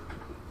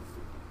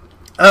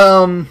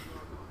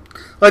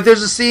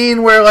a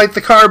scene where like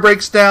the car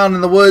breaks down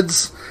in the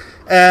woods,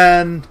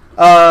 and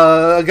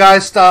a guy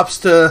stops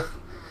to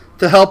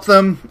help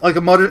them. Like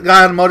a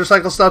guy on a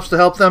motorcycle stops to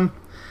help them,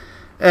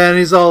 and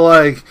he's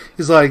like,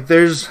 you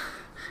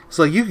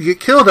could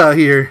get killed out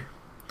here.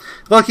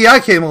 Lucky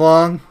I came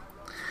along.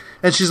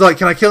 And she's like,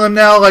 can I kill him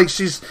now? Like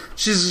she's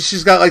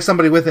got like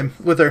somebody with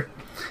her,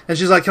 and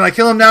she's like, can I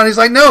kill him now? And he's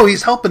like, no,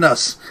 he's helping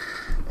us.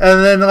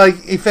 And then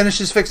like he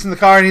finishes fixing the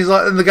car,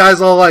 and the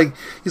guy's all like,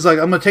 he's like,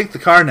 I'm gonna take the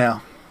car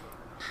now.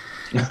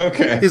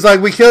 Okay. He's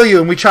like, we kill you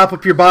and we chop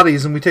up your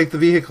bodies and we take the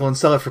vehicle and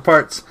sell it for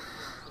parts.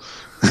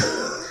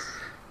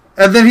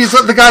 And then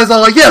the guy's all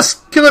like,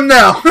 yes, kill him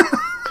now.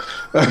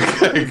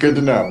 Okay, good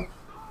to know.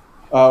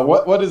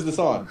 What is this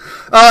on?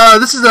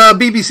 This is a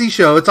BBC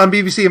show. It's on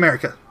BBC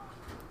America.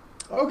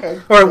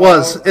 Okay. Or it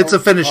was. It's a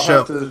Finnish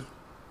show.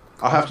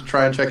 I'll have to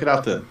try and check it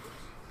out then.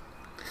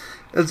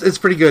 It's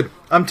pretty good.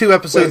 I'm 2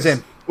 episodes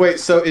in. Wait,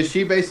 so is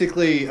she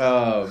basically...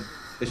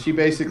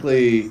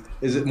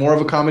 is it more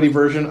of a comedy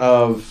version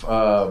of...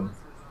 what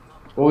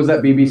was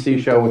that BBC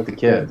show with the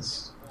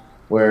kids?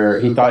 Where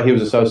he thought he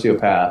was a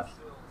sociopath.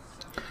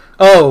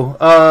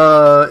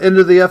 Oh,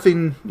 Into the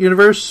Effing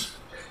Universe?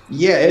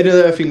 Yeah, Into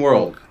the Effing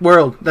World.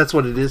 World, that's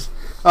what it is.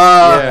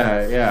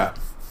 Yeah.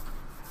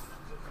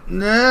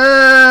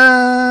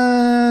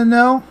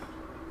 No.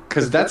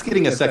 Because that's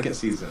getting a second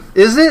season.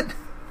 Is it?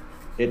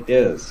 It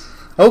is.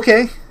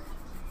 Okay.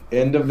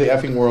 End of the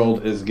Effing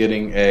World is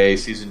getting a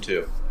season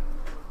 2.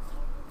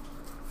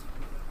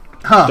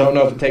 Huh. Don't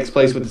know if it takes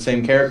place with the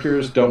same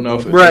characters. Don't know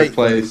if it takes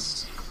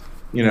place,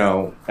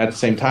 at the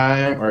same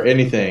time or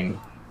anything.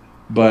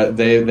 But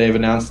they've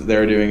announced that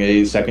they're doing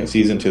a second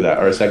season to that,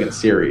 or a second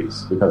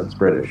series, because it's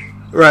British.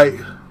 Right.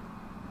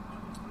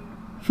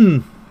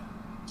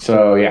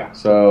 So, yeah.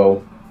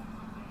 So...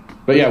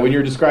 But yeah, when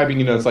you're describing,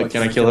 it's like,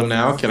 can I kill him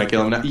now? Can I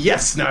kill him now?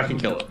 Yes, now I can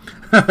kill him.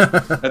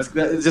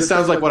 It just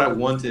sounds like what I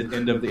wanted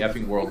End of the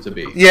Effing World to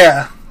be.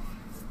 Yeah.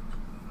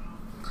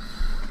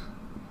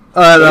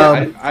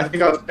 I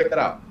think I'll check that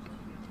out.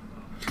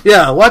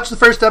 Yeah, watch the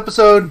first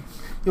episode.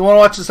 You want to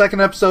watch the second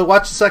episode,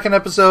 watch the second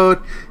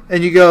episode,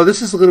 and you go,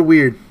 this is a little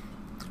weird.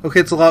 Okay,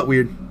 it's a lot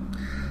weird.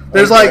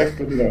 There's like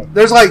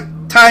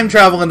time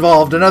travel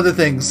involved and other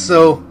things,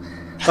 so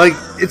like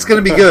it's going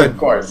to be good. Of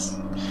course.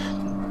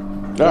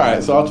 All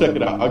right, so I'll check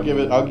it out. I'll give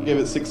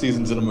it 6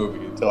 seasons in a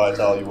movie until I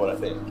tell you what I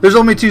think. There's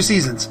only 2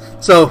 seasons,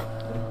 so.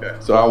 Okay,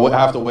 so I would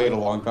have to wait a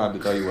long time to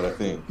tell you what I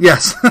think.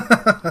 Yes.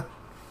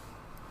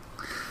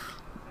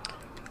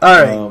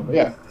 All right.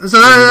 Yeah. So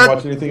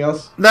watch anything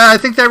else? I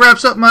think that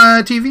wraps up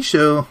my TV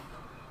show.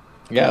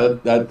 Yeah,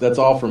 that's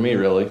all for me,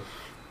 really.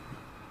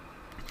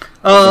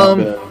 I've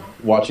been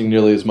watching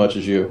nearly as much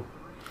as you.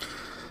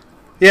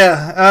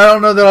 Yeah, I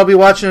don't know that I'll be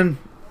watching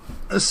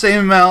the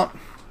same amount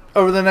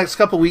over the next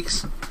couple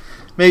weeks.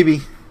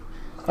 Maybe.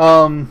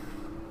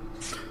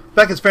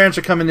 Becca's parents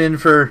are coming in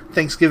for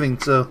Thanksgiving,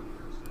 so.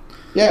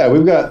 Yeah,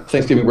 we've got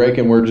Thanksgiving break,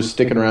 and we're just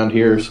sticking around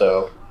here,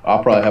 so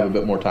I'll probably have a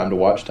bit more time to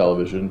watch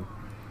television,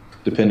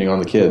 depending on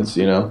the kids,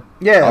 Yeah.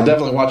 I'll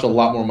definitely watch a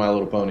lot more My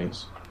Little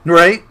Ponies.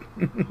 Right?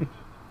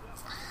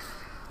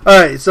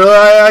 Alright, so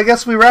I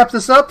guess we wrap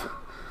this up.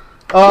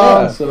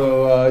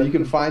 So you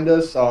can find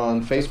us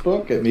on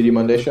Facebook at Media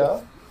Monday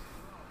Show.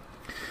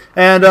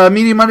 And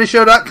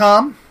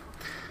MediaMondayShow.com.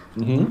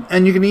 Mm-hmm.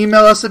 And you can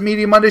email us at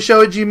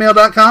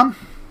MediaMondayShow@gmail.com.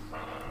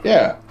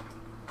 Yeah.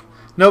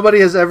 Nobody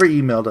has ever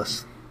emailed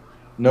us.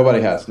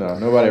 Nobody has, no.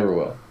 Nobody ever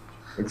will.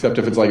 Except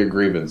if it's like a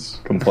grievance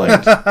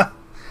complaint.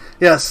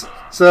 Yes.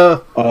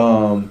 So.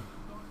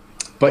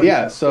 But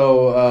yeah,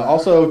 so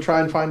also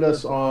try and find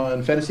us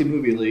on Fantasy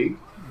Movie League.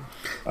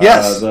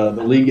 Yes. The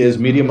league is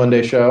Media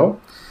Monday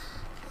Show.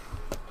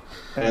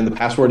 And the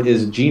password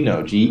is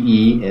Geno,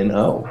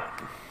 Geno.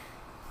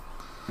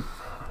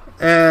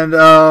 And,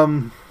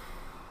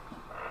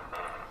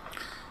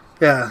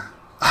 yeah.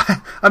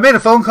 I made a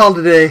phone call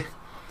today,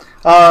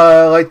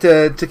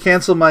 to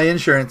cancel my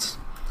insurance.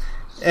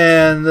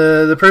 And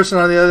the person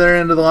on the other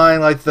end of the line,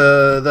 like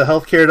the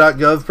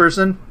healthcare.gov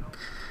person,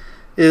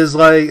 is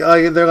like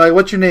they're like,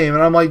 "What's your name?"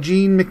 And I'm like,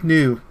 "Gene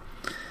McNew,"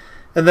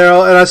 and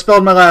I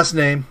spelled my last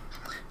name,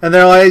 and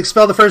they're like,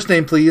 "Spell the first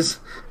name, please."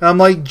 And I'm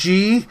like,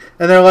 "G,"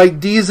 and they're like,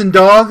 "D as in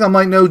dog." I'm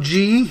like, "No,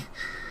 G,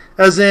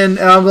 as in,"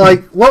 and I'm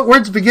like, "What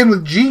words begin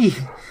with G?"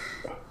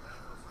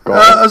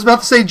 I was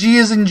about to say G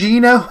as in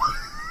Gino.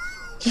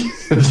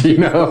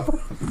 Gino.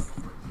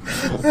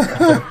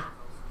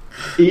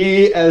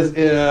 E as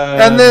in.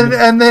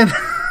 And then.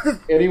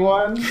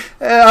 Anyone?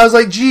 I was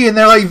like, G, and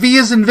they're like, V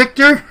as in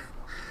Victor.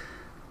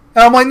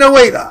 And I'm like, no,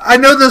 wait, I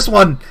know this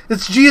one.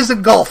 It's G as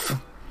in golf.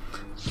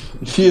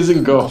 G as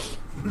in golf.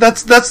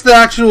 That's the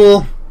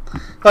actual,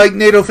 like,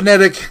 NATO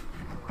phonetic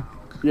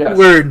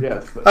word.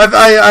 Yes.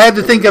 I had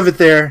to think of it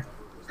there.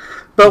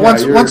 But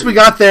once we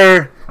got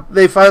there,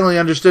 they finally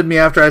understood me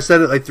after I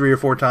said it like 3 or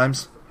 4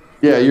 times.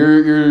 Yeah,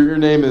 your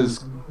name is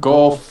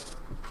Golf.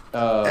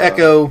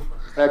 Echo.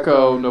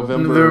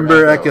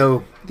 November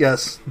Echo.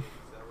 Yes.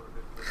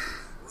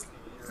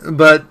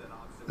 But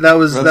that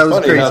was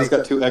funny crazy. How it's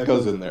got 2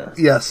 echoes in there.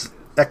 Yes,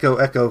 echo.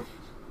 Echo.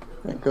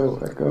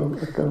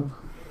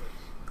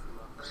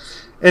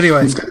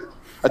 Anyway,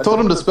 I told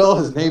him to spell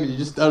his name, and he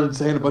just started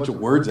saying a bunch of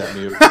words at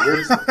me. It was the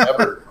weirdest thing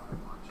ever.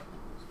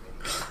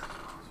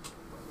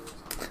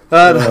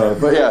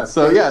 But yeah,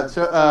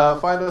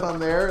 find us on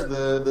there.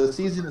 The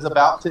season is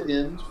about to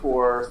end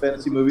for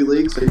Fantasy Movie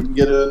League, so you can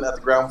get in at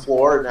the ground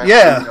floor and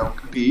actually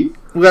compete.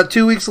 We got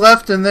 2 weeks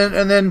left, and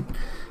then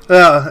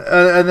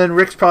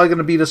Rick's probably going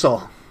to beat us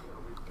all.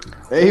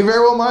 Hey, he very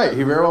well might.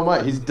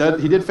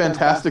 He did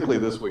fantastically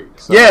this week.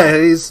 So. Yeah,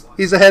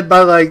 he's ahead by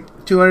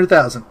like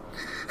 200,000.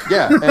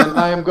 Yeah, and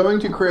I am going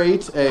to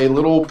create a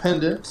little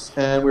pendant,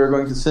 and we're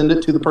going to send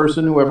it to the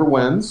person whoever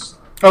wins.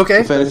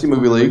 Okay. The Fantasy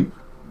Movie League,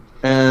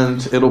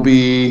 and it'll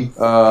be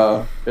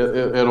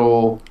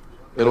it'll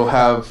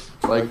have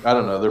like I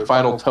don't know their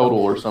final total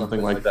or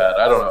something like that.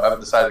 I don't know. I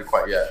haven't decided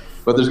quite yet.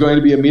 But there's going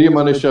to be a Media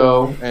Monday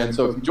show, and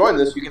so if you join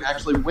this, you can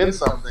actually win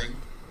something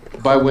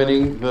by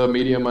winning the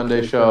Media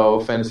Monday show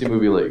Fantasy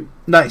Movie League.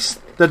 Nice.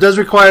 That does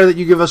require that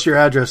you give us your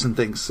address and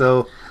things.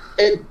 So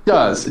it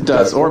does,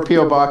 or a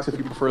PO box if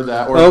you prefer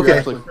that, or if you're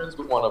actually friends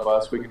with one of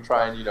us, we can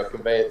try and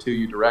convey it to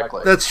you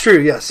directly. That's true.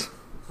 Yes.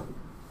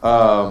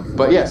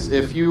 But yes,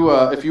 if you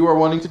are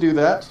wanting to do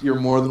that, you're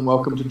more than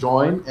welcome to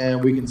join,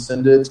 and we can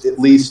send it at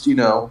least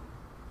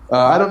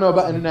I don't know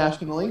about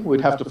internationally.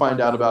 We'd have to find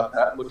out about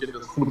that, look into a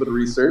little bit of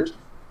research.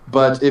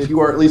 But if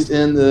you are at least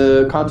in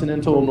the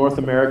continental North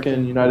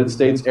American United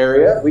States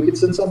area, we could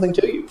send something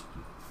to you.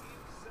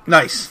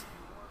 Nice.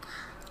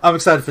 I'm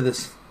excited for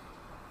this.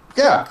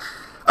 Yeah.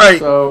 All right.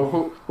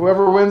 So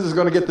whoever wins is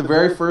going to get the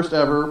very first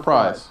ever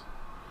prize.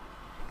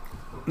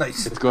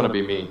 Nice. It's going to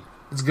be me.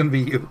 It's going to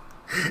be you.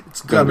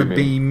 It's going to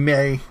be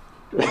me.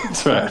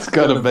 That's right. It's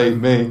going to be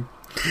me.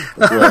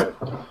 That's right.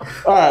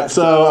 All right,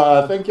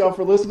 so thank y'all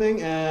for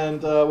listening,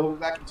 and we'll be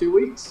back in 2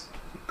 weeks.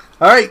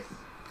 All right.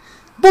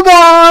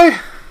 Bye-bye.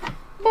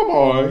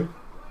 Bye-bye.